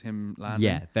 right? Was him landing?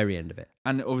 Yeah, very end of it.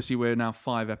 And obviously we're now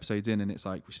 5 episodes in, and it's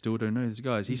like we still don't know these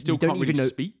guys. He still can't really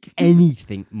speak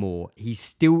anything more. He's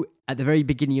still at the very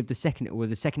beginning of the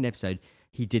second episode.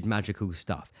 He did magical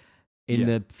stuff. In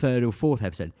the 3rd or 4th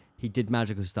episode, he did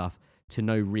magical stuff to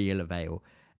no real avail.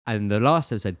 And the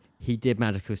last episode, he did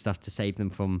magical stuff to save them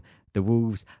from the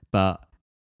wolves. But,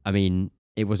 I mean,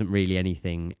 it wasn't really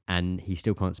anything. And he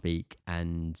still can't speak.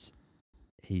 And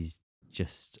he's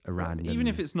just a random... Even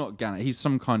if it's not Gandalf, he's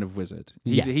some kind of wizard.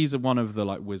 He's one of the,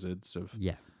 like, wizards of...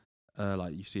 Yeah.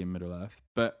 Like you see in Middle-earth.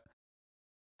 But...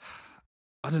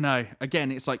 I don't know.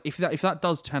 Again, it's like, if that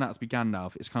does turn out to be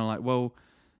Gandalf, it's kind of like, well...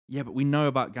 Yeah, but we know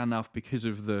about Gandalf because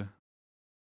of the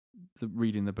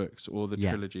reading the books or the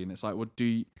trilogy, and it's like, well,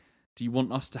 do you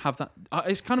want us to have that?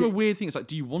 It's kind of a weird thing. It's like,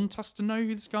 do you want us to know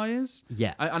who this guy is?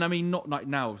 Yeah, and I mean, not like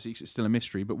now, obviously, 'cause it's still a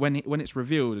mystery. But when it's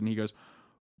revealed, and he goes,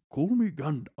 "Call me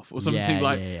Gandalf" or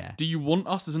something do you want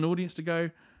us as an audience to go,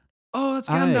 "Oh, that's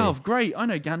Gandalf, great! I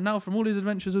know Gandalf from all his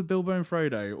adventures with Bilbo and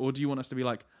Frodo," or do you want us to be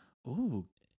like, "Oh,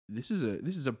 this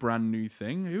is a brand new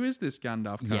thing. Who is this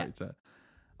Gandalf character?" Yeah.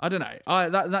 I don't know.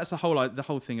 That's the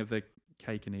whole thing of the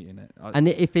cake and eating it. And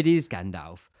if it is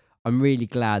Gandalf, I'm really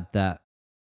glad that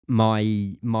my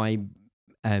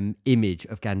image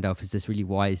of Gandalf as this really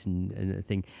wise and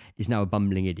thing is now a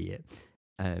bumbling idiot.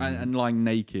 And lying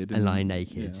naked. And lying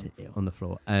naked on the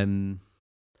floor.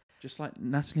 Just like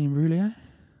Natalie Imbruglia?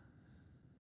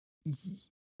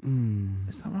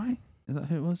 Is that right? Is that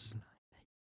who it was?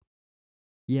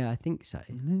 Yeah, I think so.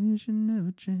 Illusion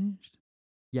never changed.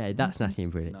 Yeah, that's Nice. Natalie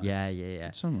Imbruglia. Nice. Yeah.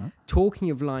 Good song, that. Talking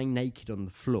of lying naked on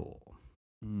the floor,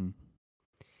 Mm.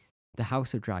 the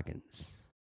House of Dragons.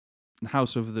 The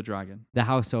House of the Dragon. The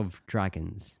House of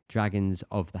Dragons. Dragons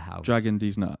of the House. Dragon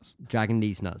these nuts. Dragon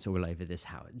these nuts all over this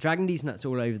house. Dragon these nuts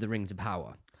all over the Rings of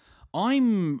Power.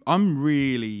 I'm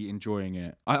really enjoying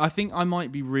it. I think I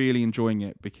might be really enjoying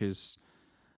it because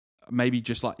maybe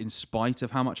just like in spite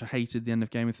of how much I hated the end of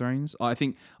Game of Thrones. I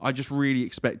think I just really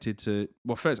expected to.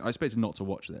 Well, first I expected not to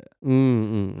watch it.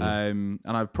 And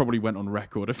I probably went on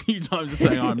record a few times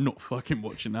saying I'm not fucking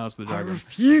watching House of the I Dragon.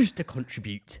 refuse to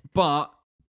contribute. But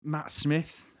Matt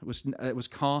Smith was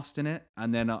cast in it,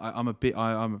 and then I'm a big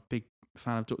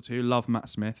fan of Doctor Who. Love Matt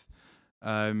Smith.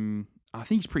 I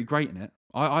think he's pretty great in it.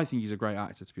 I think he's a great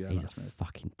actor, to be honest. He's a Smith.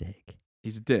 fucking dick.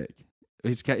 He's a dick.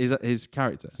 His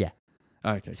character. Yeah.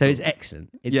 Okay. So cool. it's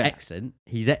excellent. It's Yeah. excellent.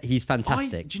 He's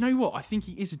fantastic. Do you know what? I think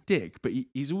he is a dick, but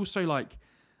he's also like,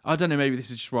 I don't know. Maybe this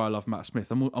is just why I love Matt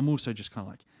Smith. I'm also just kind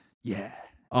of like, yeah.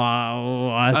 Oh,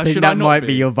 I think should that I not might be?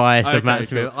 be your bias of Okay, Matt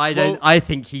Smith. cool. I don't. Well- I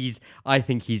think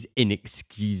he's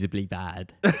inexcusably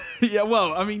bad. Yeah,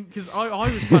 well, I mean, because I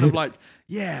was kind of like,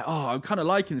 yeah, I'm kind of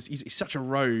liking this. He's such a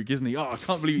rogue, isn't he? Oh, I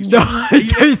can't believe he's... No, I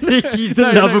don't think he's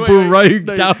the No, lovable wait, rogue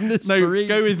no, down the No, street.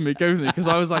 go with me, because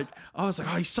I was like, oh,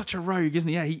 he's such a rogue, isn't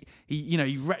he? Yeah,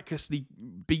 he recklessly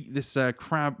beat this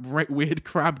weird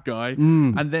crab guy,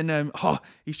 and then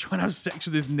he's trying to have sex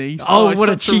with his niece. Oh, he's what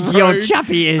a such cheeky old rogue. chap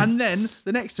he is. And then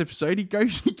the next episode, he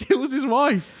kills his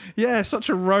wife. Yeah, such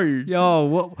a rogue. Yo,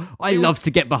 what? I love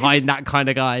to get behind that kind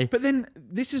of guy. But then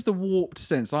this is the warped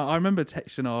sense. I remember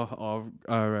texting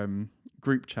our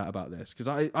group chat about this because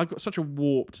I got such a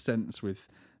warped sense with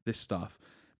this stuff.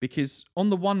 Because on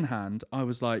the one hand, I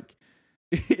was like,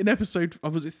 in episode,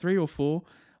 was it 3 or 4?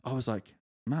 I was like,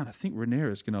 man, I think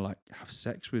Rhaenyra's gonna like have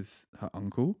sex with her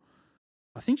uncle.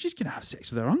 I think she's gonna have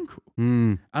sex with her uncle.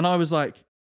 And I was like,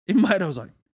 in my head, I was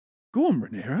like, go on,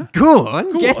 Rhaenyra. Go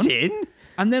on, get on. in.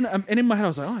 And then, and in my head, I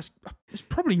was like, it's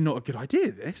probably not a good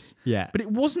idea, this. Yeah, But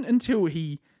it wasn't until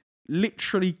he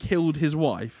literally killed his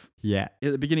wife yeah.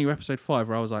 at the beginning of episode 5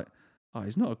 where I was like, oh,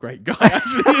 he's not a great guy,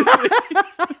 actually, is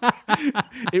he?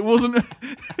 It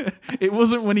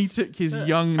wasn't when he took his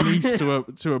young niece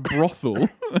to a brothel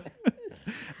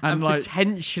and like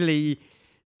potentially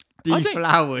I don't-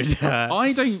 deflowered her.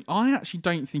 I actually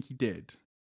don't think he did.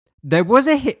 There was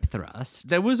a hip thrust,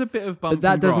 There was a bit of bump but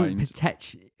that and doesn't grind,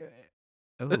 potentially.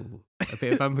 Oh, a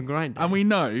bit of bump and grind. and we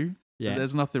know yeah, that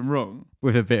there's nothing wrong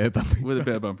with a bit of bump and with a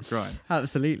bit of bump and grind.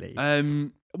 Absolutely.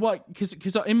 Well, because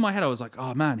in my head I was like,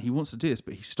 oh man, he wants to do this,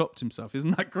 but he stopped himself.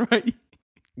 Isn't that great?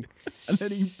 And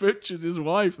then he butchers his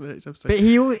wife in the next episode. But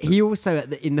he also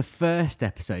in the first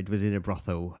episode was in a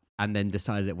brothel and then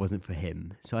decided it wasn't for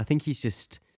him. So I think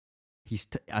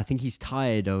I think he's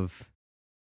tired of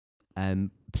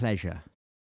pleasure.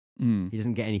 He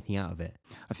doesn't get anything out of it,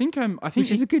 I think which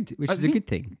is a good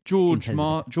thing. George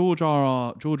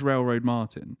Intensively. George Railroad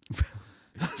Martin.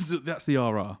 That's the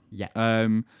RR. Yeah,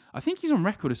 I think he's on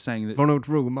record as saying that Ronald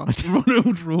Rule Martin.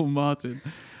 Ronald Rule Martin.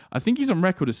 I think he's on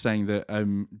record as saying that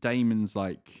Damon's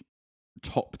like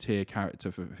top tier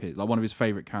character for his, like one of his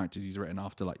favorite characters he's written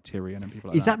after like Tyrion and people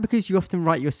like Is that because you often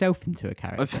write yourself into a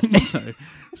character? I think so.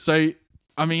 So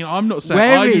I mean, I'm not saying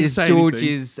Where I didn't is say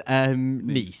George's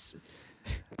niece?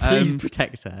 Please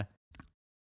protect her.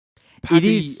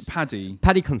 Paddy.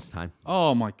 Paddy Considine.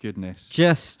 Oh my goodness.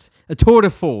 Just a tour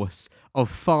de force of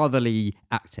fatherly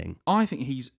acting. I think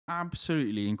he's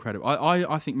absolutely incredible.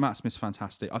 I think Matt Smith's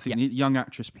fantastic. I think the young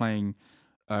actress playing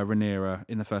Rhaenyra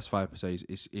in the first 5 episodes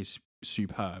is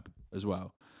superb as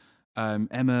well.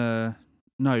 Emma,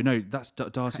 no, that's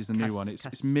Darcy's the new one.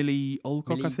 It's Millie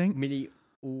Alcock, I think. Millie,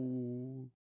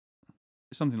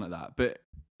 Something like that. But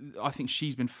I think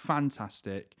she's been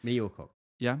fantastic. Millie Alcock.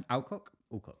 Yeah, Alcock.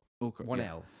 Alcock. One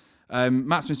yeah. L.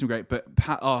 Matt Smith's been great, but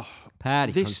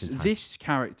Paddy Considine. this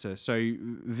character, so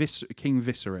King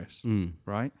Viserys,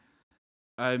 right?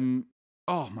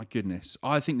 Oh my goodness,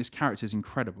 I think this character is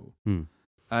incredible.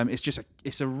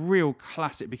 It's a real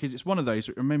classic because it's one of those.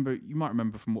 You might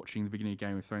remember from watching the beginning of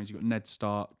Game of Thrones. You got Ned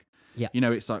Stark. Yeah. You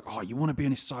know, it's like, oh, you want to be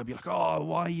on his side. Be like, oh,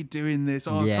 why are you doing this?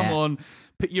 Oh, Yeah. come on,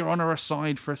 put your honor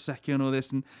aside for a second, or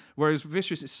this. And whereas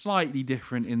Viserys is slightly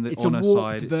different in the It's honor a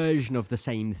warped side. version of the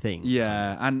same thing.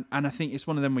 Yeah, and I think it's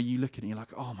one of them where you look at it and you're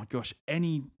like, oh my gosh,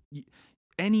 any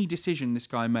any decision this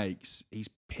guy makes, he's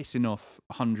pissing off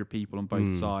 100 people on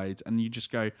both sides, and you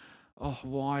just go, oh,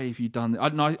 why have you done this?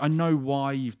 I know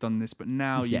why you've done this, but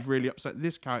now you've really upset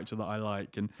this character that I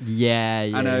like, and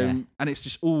and it's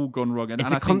just all gone wrong. And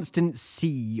it's and a constant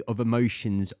sea of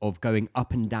emotions of going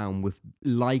up and down with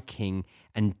liking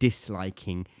and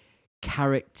disliking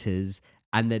characters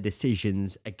and their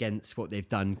decisions against what they've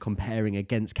done, comparing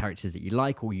against characters that you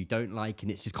like or you don't like, and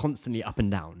it's just constantly up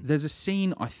and down. There's a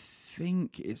scene, I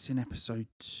think it's in episode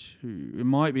 2. It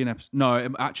might be in episode... No,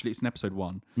 actually, it's in episode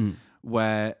 1,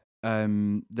 where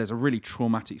there's a really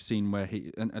traumatic scene where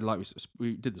he... And like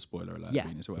we did the spoiler alert,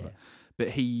 or whatever. But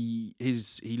he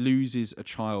loses a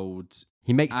child.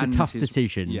 He makes the tough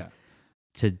decision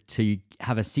to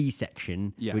have a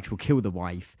C-section, which will kill the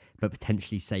wife, but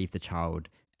potentially save the child.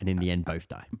 And in the end, both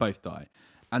die. Both die.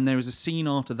 And there is a scene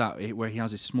after that where he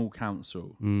has his small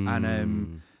council.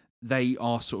 And they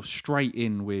are sort of straight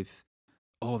in with,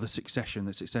 the succession.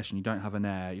 You don't have an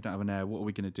heir. What are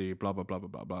we going to do? Blah, blah, blah, blah,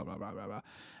 blah, blah, blah, blah, blah.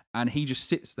 And he just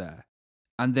sits there.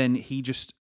 And then he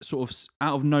just sort of,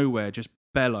 out of nowhere, just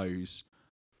bellows,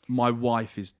 my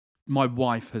wife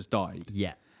has died.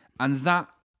 Yeah. And that,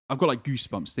 I've got like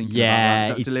goosebumps thinking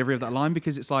about that delivery of that line,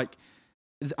 because it's like,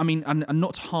 I mean, and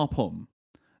not to harp on,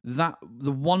 that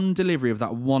the one delivery of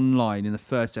that one line in the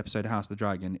first episode of House of the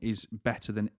Dragon is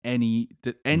better than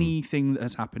anything that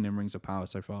has happened in Rings of Power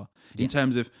so far, in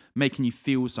terms of making you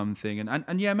feel something. And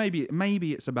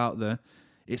maybe it's about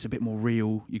it's a bit more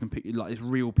real. You can pick, like, it's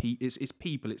real it's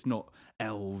people. It's not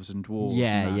elves and dwarves.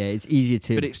 It's easier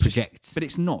to project. But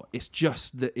it's not. It's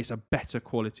just that it's a better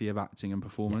quality of acting and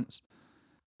performance.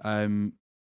 And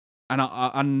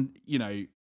you know,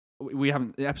 we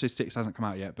haven't. Episode 6 hasn't come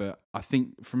out yet, but I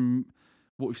think from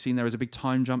what we've seen, there is a big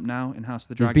time jump now in House of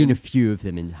the Dragon. There's been a few of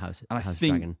them in House. And I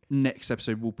think next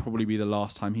episode will probably be the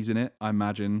last time he's in it. I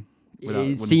imagine.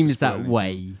 It seems that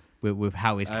way with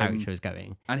how his character is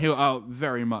going. And he'll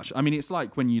very much. I mean, it's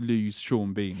like when you lose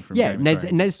Sean Bean from Game of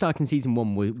Thrones. Ned Stark in season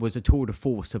 1 was a tour de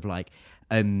force of like.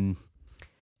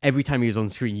 Every time he was on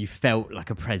screen, you felt like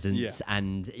a presence,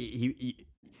 and he,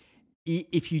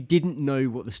 if you didn't know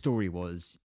what the story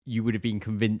was, you would have been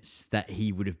convinced that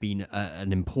he would have been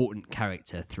an important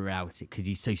character throughout it, because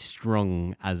he's so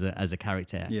strong as a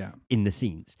character in the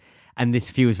scenes. And this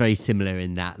feels very similar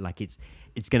in that, like it's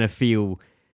going to feel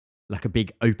like a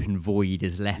big open void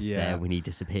is left there when he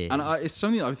disappears. And it's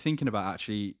something that I'm thinking about,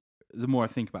 actually, the more I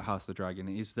think about House of the Dragon,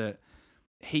 is that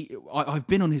I've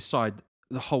been on his side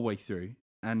the whole way through.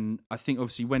 And I think,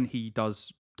 obviously, when he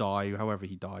does die, however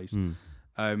he dies,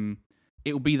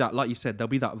 it'll be that, like you said, there'll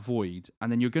be that void,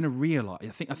 and then you're going to realize. I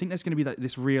think there's going to be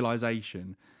this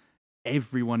realization: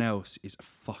 everyone else is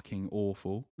fucking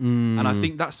awful, and I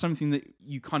think that's something that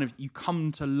you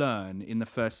come to learn in the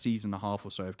first season and a half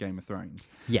or so of Game of Thrones.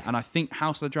 Yeah, and I think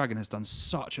House of the Dragon has done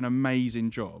such an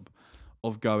amazing job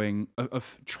of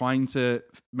trying to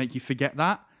make you forget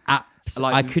that.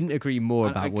 Absolutely, I couldn't agree more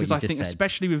about what you just said. Because I think,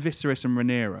 especially with Viserys and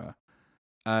Rhaenyra.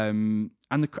 And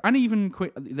even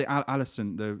the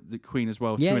Alicent, the Queen as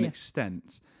well, to an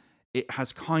extent, it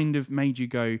has kind of made you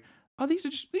go, oh, these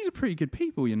are pretty good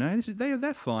people, you know.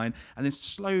 They're fine. And then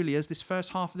slowly, as this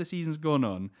first half of the season's gone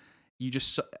on, you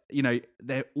just, you know,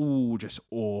 they're all just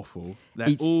awful.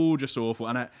 They're all just awful,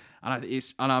 and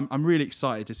I'm really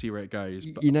excited to see where it goes.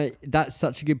 But, you know, that's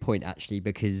such a good point, actually,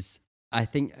 because I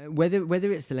think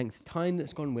whether it's the length of time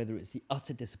that's gone, whether it's the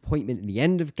utter disappointment at the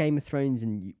end of Game of Thrones,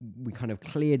 and we kind of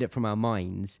cleared it from our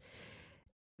minds,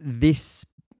 this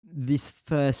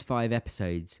first 5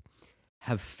 episodes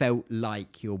have felt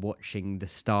like you're watching the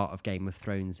start of Game of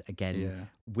Thrones again,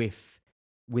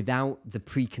 without the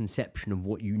preconception of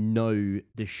what you know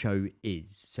the show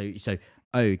is. So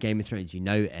Game of Thrones, you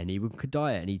know anyone could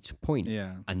die at any point,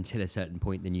 until a certain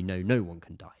point, then you know no one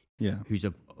can die. Yeah, who's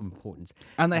of importance,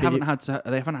 and they haven't had to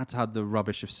have the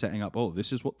rubbish of setting up. Oh,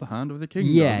 this is what the Hand of the King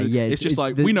does. It's just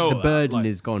like we know the burden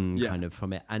is gone kind of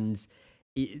from it, and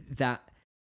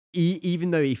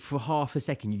even though for half a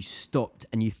second you stopped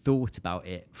and you thought about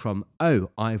it from,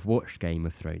 I've watched Game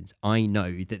of Thrones, I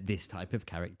know that this type of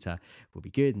character will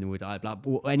be good and will die, blah,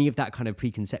 blah, any of that kind of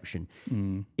preconception.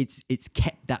 It's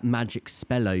kept that magic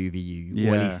spell over you,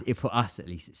 or at least for us, at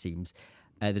least it seems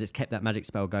that it's kept that magic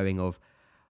spell going of,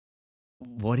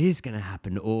 what is going to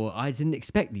happen? Or I didn't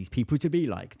expect these people to be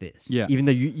like this. Yeah. Even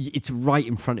though it's right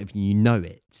in front of you, you know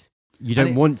it. You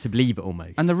don't want to believe it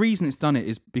almost. And the reason it's done it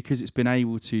is because it's been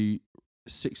able to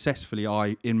successfully,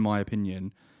 in my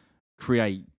opinion,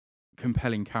 create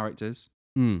compelling characters.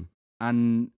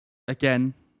 And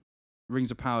again,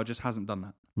 Rings of Power just hasn't done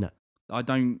that. No. I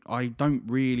don't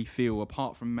really feel,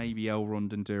 apart from maybe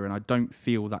Elrond and Durin, I don't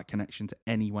feel that connection to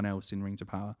anyone else in Rings of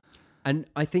Power. And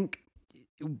I think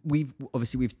we've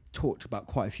talked about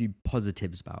quite a few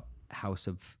positives about House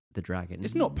of the Dragon.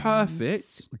 It's not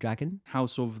perfect. Dragon?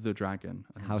 House of the Dragon.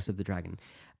 House of the Dragon.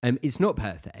 It's not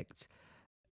perfect.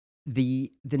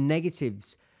 The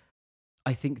negatives,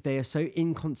 I think they are so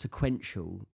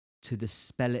inconsequential to the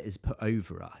spell it has put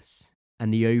over us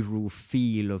and the overall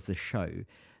feel of the show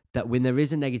that when there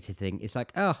is a negative thing, it's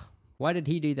like, oh, why did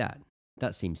he do that?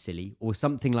 That seems silly. Or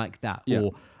something like that. Yeah.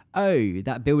 Or, oh,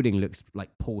 that building looks like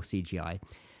poor CGI.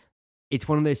 It's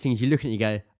one of those things you look at and you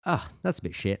go, oh, that's a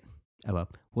bit shit. Oh, well,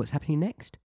 what's happening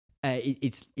next?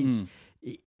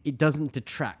 It doesn't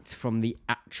detract from the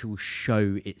actual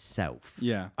show itself.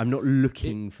 Yeah. I'm not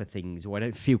looking for things, or I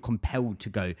don't feel compelled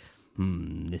to go,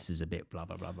 this is a bit blah,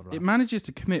 blah, blah, blah, blah. It manages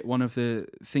to commit one of the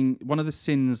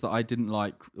sins that I didn't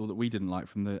like, or that we didn't like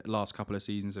from the last couple of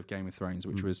seasons of Game of Thrones,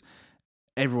 which was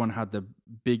everyone had the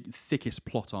thickest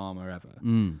plot armor ever,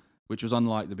 which was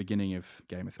unlike the beginning of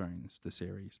Game of Thrones, the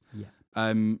series. Yeah.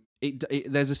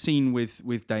 There's a scene with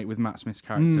Matt Smith's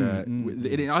character.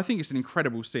 I think it's an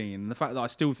incredible scene. The fact that I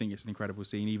still think it's an incredible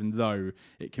scene, even though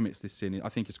it commits this sin, I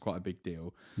think it's quite a big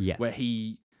deal. Yeah. Where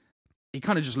he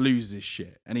kind of just loses his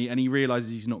shit, and he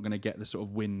realizes he's not going to get the sort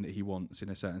of win that he wants in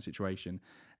a certain situation,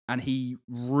 and he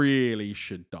really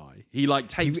should die. He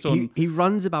takes on. He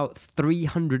runs about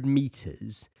 300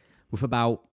 meters with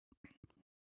about,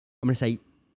 I'm going to say,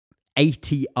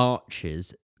 80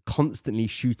 archers constantly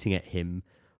shooting at him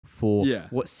for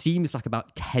what seems like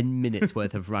about 10 minutes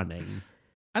worth of running.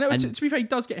 And to be fair, he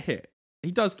does get hit.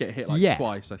 He does get hit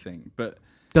twice, I think, but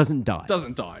doesn't die,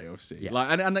 obviously. Yeah.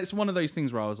 And it's one of those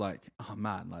things where I was like, oh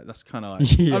man, like that's kind of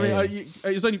like. Yeah,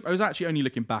 I was actually only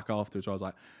looking back afterwards. Where I was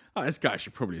like, oh, this guy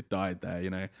should probably have died there, you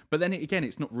know. But then again,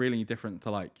 it's not really different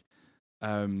to like,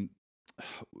 the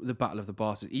Battle of the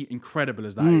Bastards. Incredible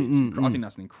as that is, I think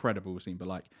that's an incredible scene. But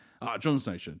like, Jon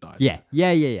Snow should have died. Yeah.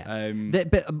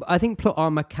 But I think plot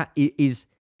armor is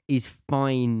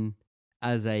fine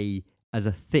as a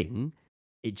thing.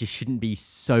 It just shouldn't be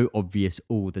so obvious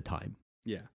all the time.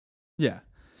 Yeah.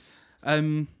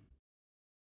 Man,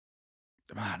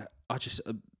 I just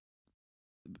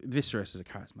Viserys is a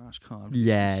charisma. I just can't.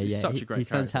 He's such a great. He's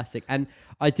character. fantastic, and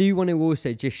I do want to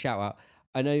also just shout out.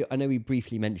 I know we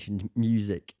briefly mentioned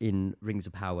music in Rings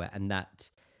of Power, and that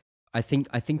I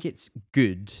think it's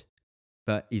good,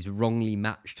 but is wrongly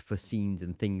matched for scenes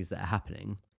and things that are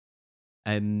happening.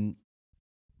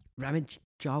 Ramage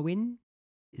Jarwin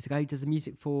is the guy who does the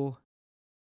music for.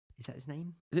 Is that his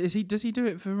name? Does he do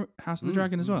it for House of the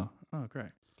Dragon as well? Oh,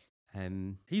 great.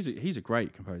 He's a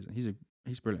great composer.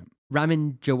 He's brilliant.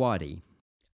 Ramin Djawadi.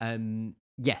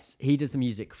 Yes, he does the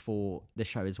music for the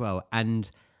show as well, and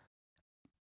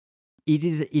it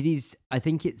is. I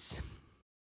think it's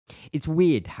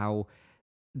weird how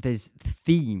there's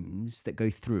themes that go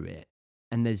through it,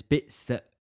 and there's bits that,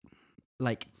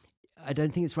 like, I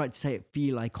don't think it's right to say it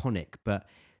feel iconic, but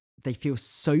they feel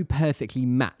so perfectly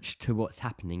matched to what's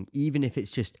happening, even if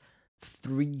it's just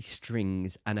 3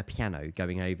 strings and a piano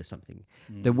going over something.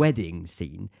 The wedding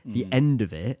scene, the end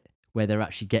of it, where they're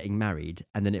actually getting married,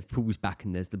 and then it pulls back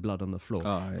and there's the blood on the floor.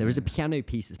 There is a piano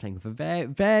piece that's playing with a very,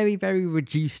 very, very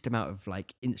reduced amount of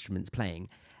like instruments playing,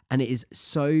 and it is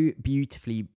so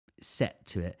beautifully set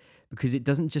to it because it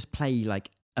doesn't just play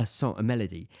like a song, a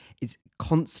melody. It's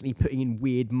constantly putting in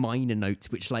weird minor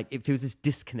notes, which like it feels this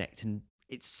disconnect, and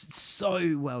it's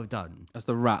so well done. As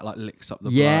the rat like licks up the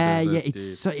blood. Yeah.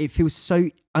 It feels so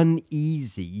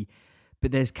uneasy,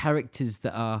 but there's characters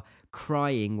that are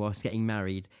crying whilst getting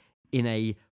married in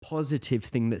a positive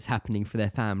thing that's happening for their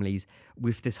families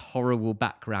with this horrible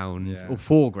background or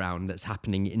foreground that's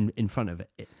happening in front of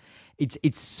it.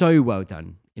 It's so well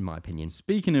done, in my opinion.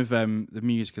 Speaking of the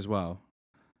music as well,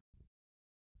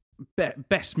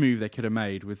 best move they could have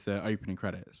made with the opening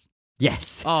credits.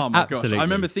 Yes. Oh my absolutely. gosh. I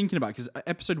remember thinking about it because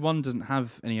episode 1 doesn't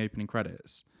have any opening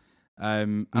credits.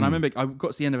 And I remember I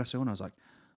got to the end of episode 1, I was like,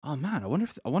 oh man, I wonder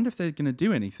if they're going to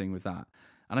do anything with that.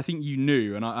 And I think you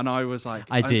knew, and I was like,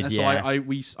 I did. So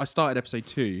I started episode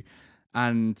 2,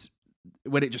 and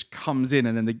when it just comes in,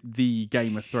 and then the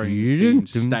Game of Thrones theme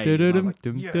stays, I was like,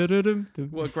 yes,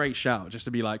 what a great shout! Just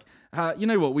to be like, you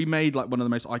know what, we made like one of the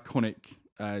most iconic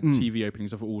TV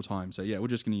openings of all time. So yeah, we're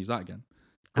just going to use that again.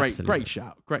 Great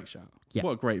shout. Yeah.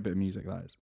 What a great bit of music that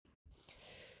is.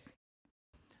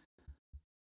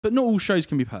 But not all shows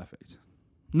can be perfect.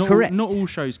 Correct. Not all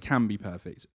shows can be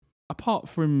perfect, apart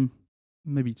from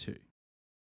maybe 2,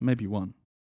 maybe 1.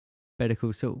 Better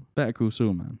Call Saul. Better Call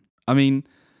Saul, man. I mean,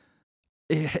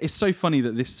 it's so funny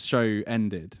that this show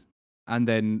ended and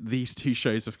then these two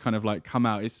shows have kind of like come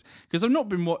out. It's because I've not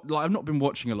been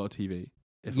watching a lot of TV,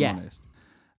 if I'm honest.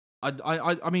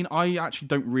 I mean, I actually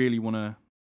don't really want to.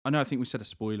 I know. I think we said a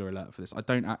spoiler alert for this. I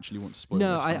don't actually want to spoil.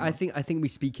 No, I think we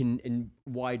speak in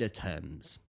wider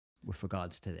terms with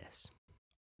regards to this.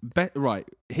 Right.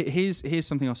 Here's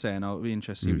something I'll say, and I'll be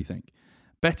interested to see what you think.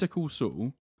 Better Call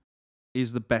Saul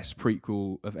is the best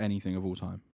prequel of anything of all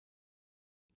time.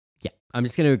 Yeah, I'm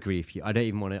just going to agree with you. I don't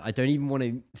even want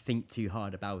to think too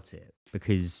hard about it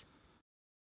because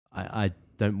I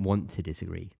don't want to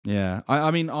disagree. Yeah, I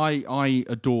mean, I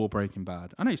adore Breaking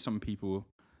Bad. I know some people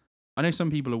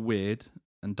are weird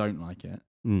and don't like it,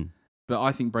 but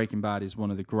I think Breaking Bad is one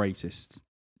of the greatest.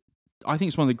 I think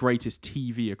it's one of the greatest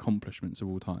TV accomplishments of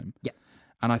all time. Yeah,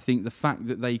 and I think the fact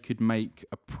that they could make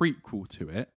a prequel to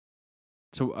it,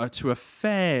 to a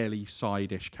fairly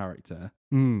side-ish character,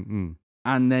 and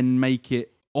then make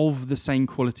it of the same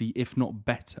quality, if not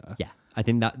better. Yeah, I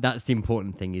think that's the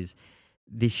important thing. Is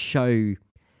this show?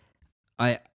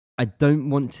 I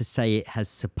don't want to say it has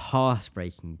surpassed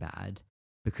Breaking Bad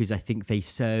because I think they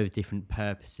serve different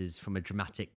purposes from a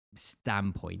dramatic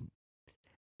standpoint,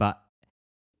 but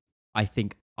I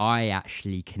think I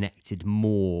actually connected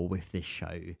more with this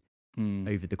show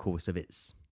over the course of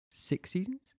its 6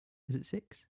 seasons. Is it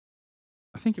 6?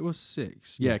 I think it was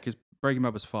 6. Yeah, because Breaking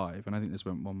Bad was 5, and I think this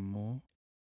went one more.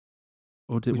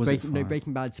 Or was it 5? No,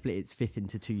 Breaking Bad split its 5th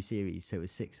into 2 series, so it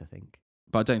was 6, I think.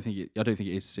 But I don't think it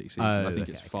is 6 seasons. I think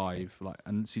it's 5, okay. Like,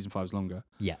 and season 5 is longer.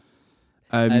 Yeah.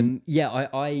 I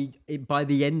by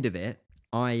the end of it,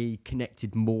 I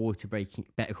connected more to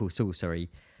Better Call Saul,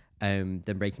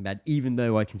 than Breaking Bad, even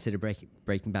though I consider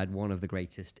Breaking Bad one of the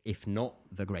greatest, if not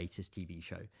the greatest TV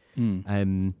show.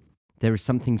 There is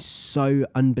something so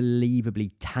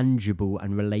unbelievably tangible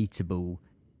and relatable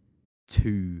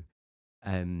to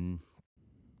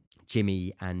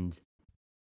Jimmy and...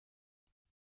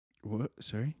 What?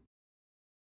 Sorry?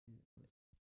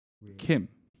 Kim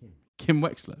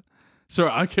Wexler.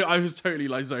 Sorry, I was totally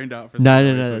like zoned out for a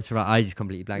second. No, that's right. I just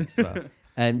completely blanked as well.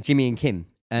 Jimmy and Kim.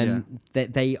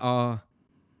 They are...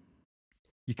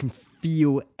 You can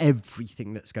feel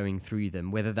everything that's going through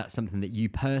them, whether that's something that you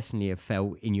personally have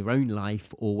felt in your own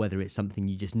life or whether it's something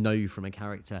you just know from a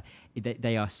character.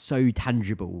 They are so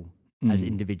tangible as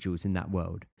individuals in that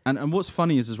world. And what's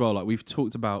funny is as well, like we've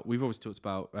always talked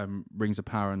about Rings of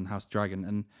Power and House of Dragon,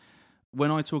 and when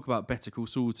I talk about Better Call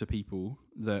Saul to people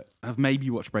that have maybe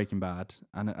watched Breaking Bad,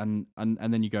 and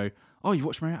then you go, oh,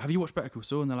 have you watched Better Call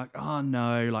Saul? And they're like, oh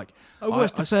no, like I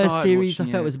watched the first series. I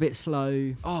felt it was a bit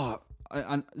slow.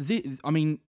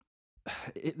 The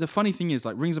funny thing is,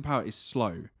 like, Rings of Power is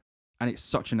slow, and it's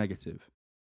such a negative.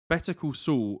 Better Call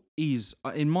Saul is,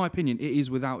 in my opinion, it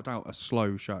is without doubt a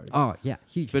slow show. Oh yeah,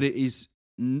 huge. But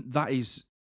that is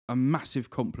a massive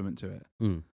compliment to it.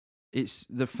 It's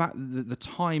the fact that the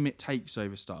time it takes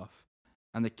over stuff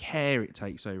and the care it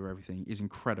takes over everything is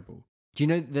incredible. Do you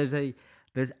know there's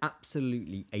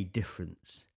absolutely a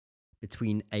difference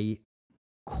between a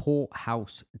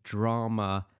courthouse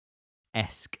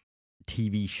drama-esque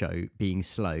TV show being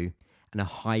slow and a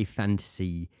high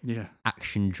fantasy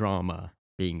action drama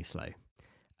being slow.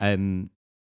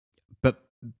 But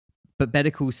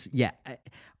Better Call Saul,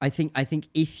 I think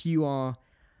if you are,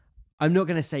 I'm not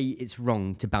going to say it's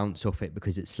wrong to bounce off it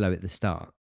because it's slow at the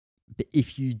start, but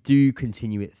if you do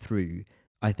continue it through,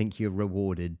 I think you're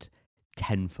rewarded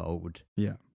tenfold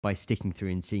by sticking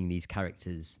through and seeing these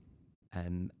characters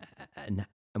and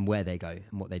where they go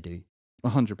and what they do.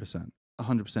 100%.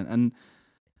 And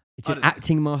it's an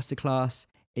acting masterclass.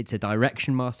 It's a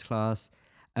direction masterclass.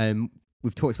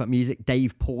 We've talked about music.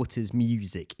 Dave Porter's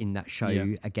music in that show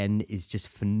again is just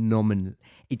phenomenal.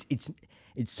 It's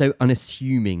so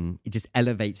unassuming. It just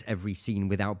elevates every scene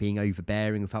without being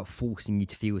overbearing, without forcing you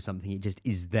to feel something. It just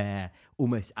is there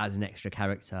almost as an extra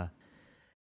character.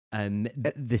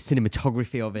 The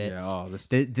cinematography of it,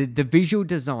 the visual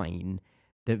design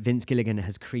that Vince Gilligan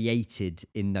has created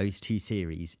in those 2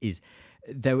 series is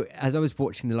there. As I was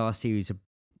watching the last series of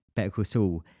Better Call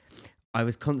Saul, I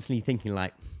was constantly thinking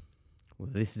like, well,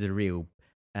 this is a real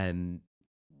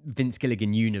Vince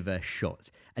Gilligan universe shot.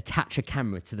 Attach a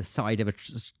camera to the side of a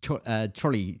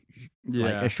trolley,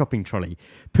 like a shopping trolley.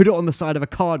 Put it on the side of a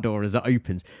car door as it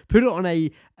opens. Put it on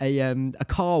a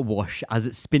car wash as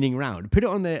it's spinning around. Put it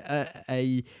on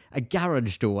a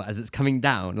garage door as it's coming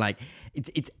down. Like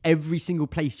it's every single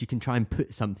place you can try and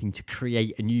put something to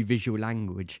create a new visual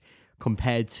language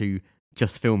compared to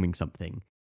just filming something.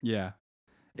 Yeah.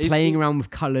 Playing around with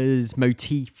colours,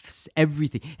 motifs,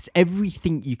 everything. It's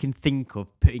everything you can think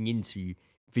of putting into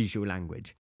visual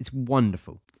language. It's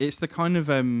wonderful. It's the kind of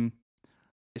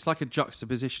it's like a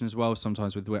juxtaposition as well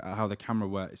sometimes with how the camera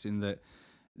works, in that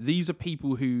these are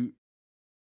people who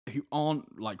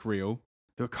aren't like real,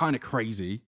 who are kind of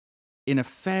crazy in a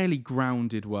fairly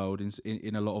grounded world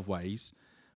in a lot of ways,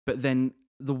 but then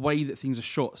the way that things are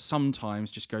shot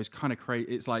sometimes just goes kind of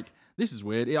crazy. It's like, this is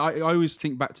weird. I always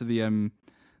think back to the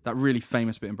that really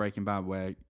famous bit in Breaking Bad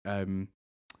where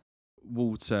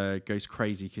Walter goes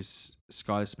crazy because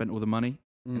Skyler spent all the money.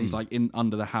 And he's like in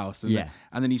under the house, and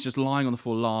then he's just lying on the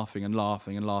floor laughing and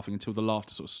laughing and laughing until the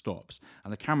laughter sort of stops,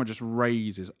 and the camera just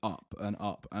raises up and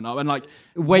up and up, and like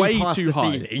way past too the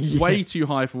high, ceiling. way too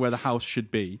high for where the house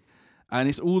should be, and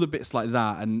it's all the bits like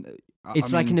that, and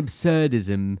it's like an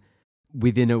absurdism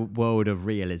within a world of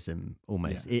realism,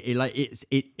 almost. Yeah.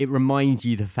 It reminds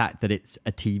you the fact that it's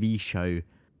a TV show,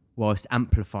 whilst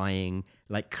amplifying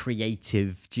like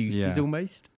creative juices,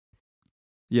 almost.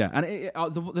 Yeah, and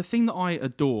the thing that I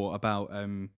adore about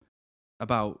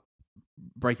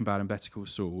Breaking Bad and Better Call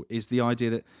Saul is the idea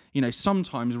that, you know,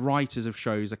 sometimes writers of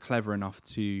shows are clever enough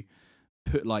to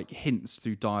put like hints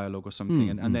through dialogue or something,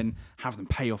 and then have them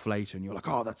pay off later, and you're like,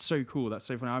 oh, that's so cool, that's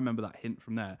so funny, I remember that hint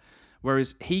from there.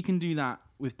 Whereas he can do that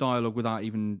with dialogue without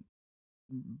even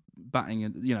batting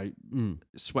and, you know,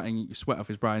 sweating sweat off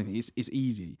his brow. It's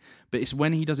easy, but it's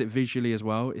when he does it visually as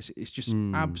well. It's just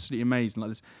absolutely amazing. Like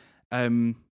this.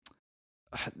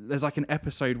 There's like an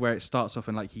episode where it starts off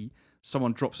and like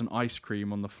someone drops an ice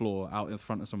cream on the floor out in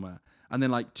front of somewhere, and then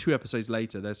like 2 episodes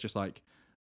later there's just like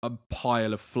a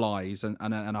pile of flies and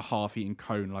a half-eaten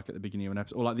cone like at the beginning of an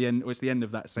episode, or like the end, or it's the end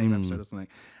of that same episode or something,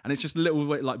 and it's just little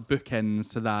like bookends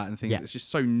to that and things. It's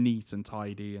just so neat and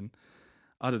tidy, and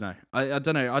I don't know. I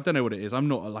don't know what it is. I'm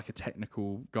not like a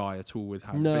technical guy at all with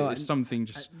how, but it's something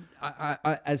just.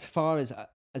 I as far as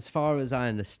I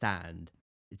understand,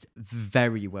 it's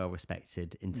very well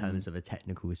respected in terms of a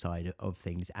technical side of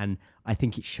things, and I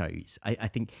think it shows. I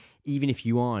think even if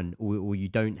you aren't or you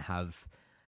don't have,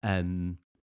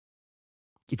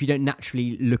 if you don't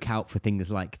naturally look out for things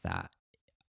like that,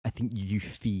 I think you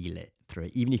feel it through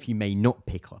it. Even if you may not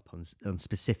pick up on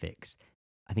specifics,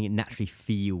 I think it naturally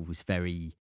feels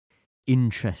very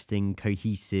interesting,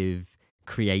 cohesive,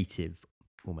 creative,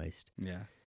 almost. Yeah.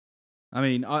 I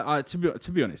mean, I to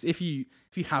be honest, if you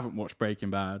haven't watched Breaking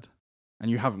Bad and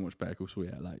you haven't watched Better Call Saul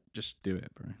yet, like, just do it,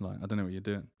 bro. Like, I don't know what you're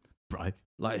doing, bro.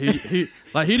 Like, who do you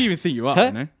even think you are? Huh?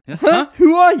 You know? Yeah? Huh?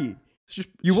 Who are you? You're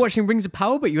just watching Rings of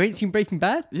Power, but you ain't seen Breaking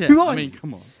Bad? Yeah. Who are I mean, you?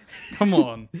 come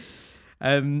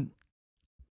on.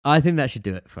 I think that should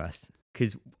do it for us,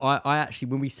 because I actually,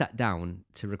 when we sat down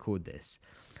to record this,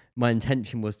 my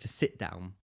intention was to sit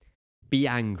down, be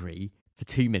angry for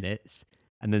 2 minutes,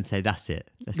 and then say, that's it.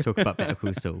 Let's talk about Better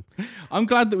Call Saul. I'm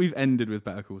glad that we've ended with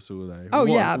Better Call Saul, though. Oh,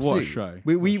 yeah, absolutely. What a show.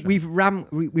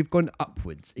 We've gone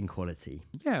upwards in quality.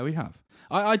 Yeah, we have.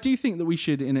 I do think that we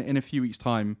should, in a few weeks'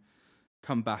 time,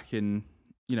 come back in,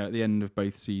 you know, at the end of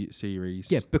both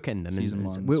series. Yeah, bookend them. Season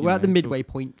ones, we're at the midway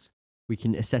point. We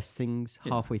can assess things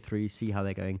halfway through, see how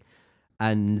they're going.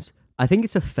 And I think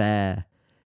it's a fair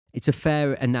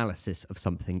analysis of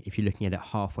something if you're looking at it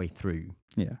halfway through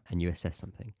and you assess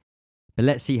something. But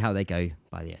let's see how they go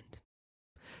by the end.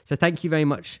 So thank you very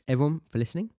much, everyone, for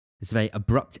listening. It's a very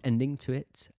abrupt ending to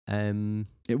it.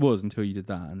 It was until you did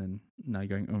that, and then now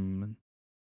you're going,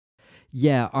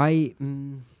 Yeah,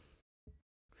 I'm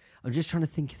just trying to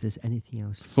think if there's anything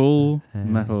else. Full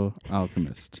Metal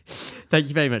Alchemist. Thank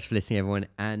you very much for listening, everyone,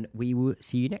 and we will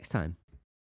see you next time.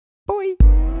 Bye.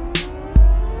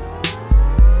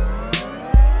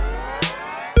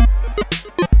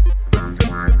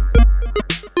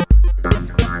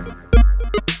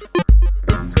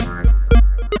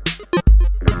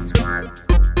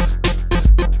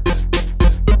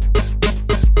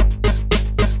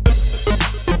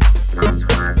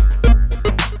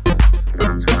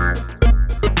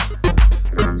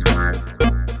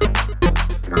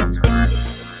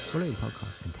 Following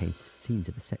podcast contains scenes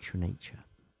of a sexual nature.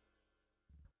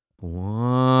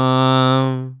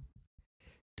 I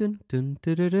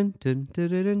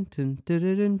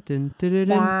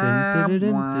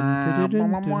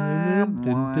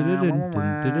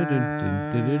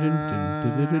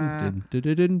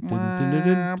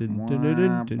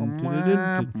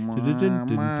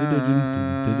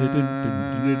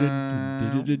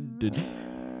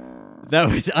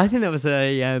think that was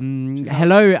a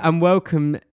hello and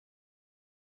welcome.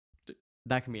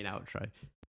 That can be an outro.